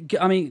 but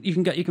I mean,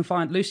 you can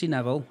find Lucy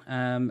Neville,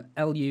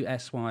 Lusy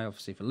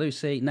obviously for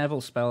Lucy,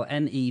 Neville spelled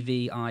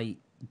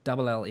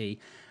Neville,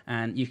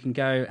 and you can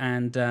go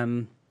and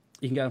find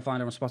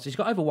her on Spotify. She's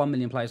got over 1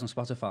 million plays on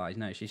Spotify.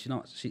 No,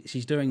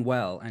 she's doing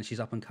well, and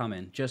she's up and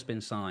coming. Just been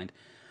signed.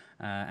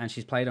 And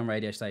she's played on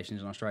radio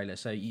stations in Australia,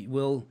 so you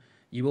will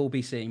you will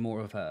be seeing more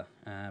of her.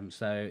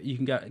 So you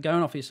can go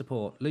and offer your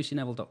support.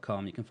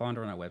 LucyNeville.com. You can find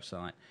her on our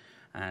website.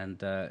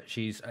 And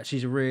she's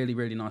a really,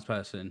 really nice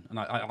person. And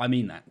I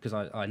mean that because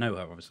I know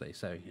her, obviously.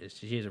 So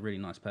she is a really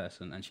nice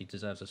person and she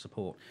deserves the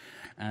support.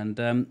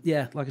 And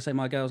yeah, like I say,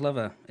 my girls love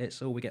her.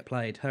 It's all we get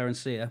played. Her and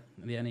Sia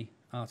are the only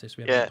artists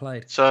we ever get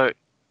played. So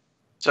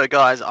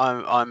guys,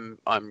 I'm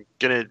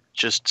gonna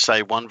just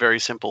say one very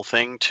simple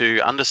thing to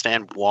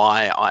understand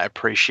why I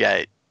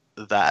appreciate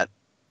that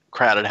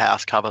Crowded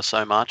House cover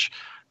so much.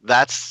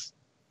 That's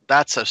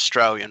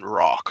Australian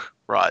rock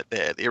right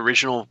there. The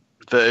original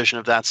version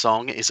of that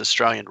song is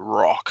Australian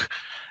rock,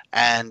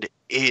 and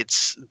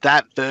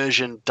that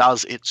version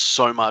does it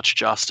so much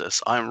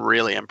justice. I'm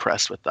really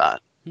impressed with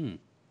that.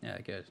 Yeah,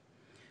 good.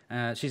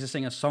 She's a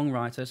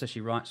singer-songwriter, so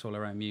she writes all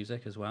her own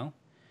music as well.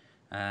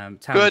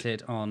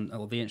 Talented on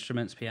all the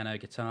instruments, piano,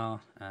 guitar.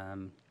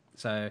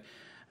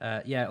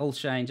 Yeah, all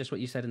Shane, just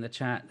what you said in the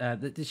chat.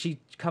 She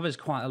covers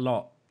quite a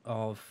lot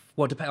of,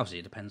 well, obviously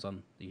it depends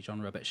on the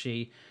genre, but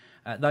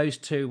those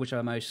two, which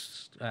are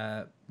most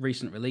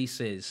recent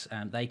releases,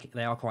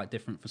 they are quite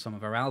different from some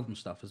of her album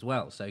stuff as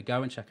well. So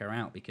go and check her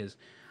out because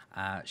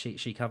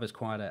she covers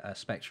quite a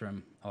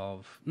spectrum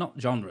of, not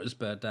genres,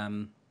 but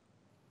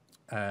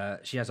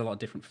she has a lot of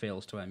different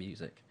feels to her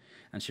music.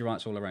 And she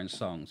writes all her own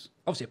songs.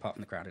 Obviously, apart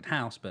from The Crowded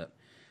House, but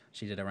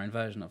she did her own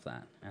version of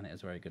that, and it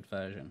is a very good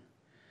version.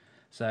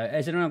 So,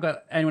 has anyone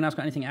else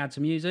got anything to add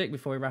to music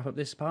before we wrap up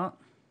this part?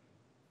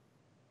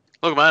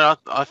 Look, mate,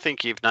 I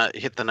think you've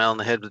hit the nail on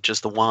the head with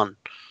just the one.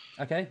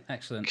 Okay,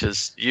 excellent.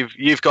 Because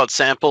you've got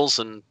samples,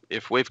 and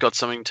if we've got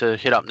something to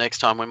hit up next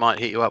time, we might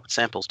hit you up with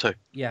samples too.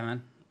 Yeah,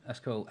 man,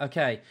 that's cool.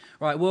 Okay,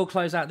 right, we'll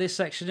close out this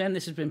section then.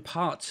 This has been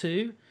part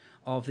 2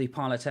 of the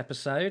pilot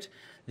episode.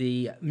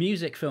 The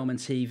music, film and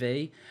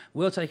TV.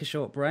 We'll take a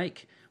short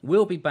break.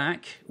 We'll be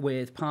back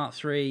with part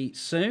 3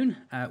 soon,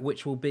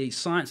 which will be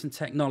science and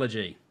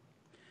technology.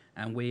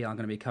 And we are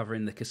going to be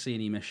covering the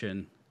Cassini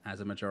mission as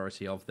a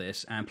majority of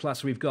this. And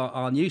plus we've got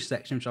our new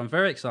section, which I'm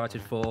very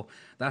excited for.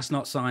 That's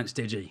Not Science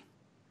Digi.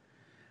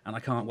 And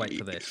I can't wait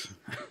for this.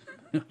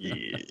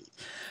 Yeah.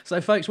 So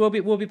folks, we'll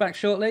be back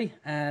shortly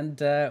and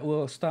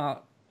we'll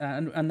start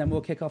and then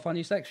we'll kick off our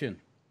new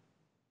section.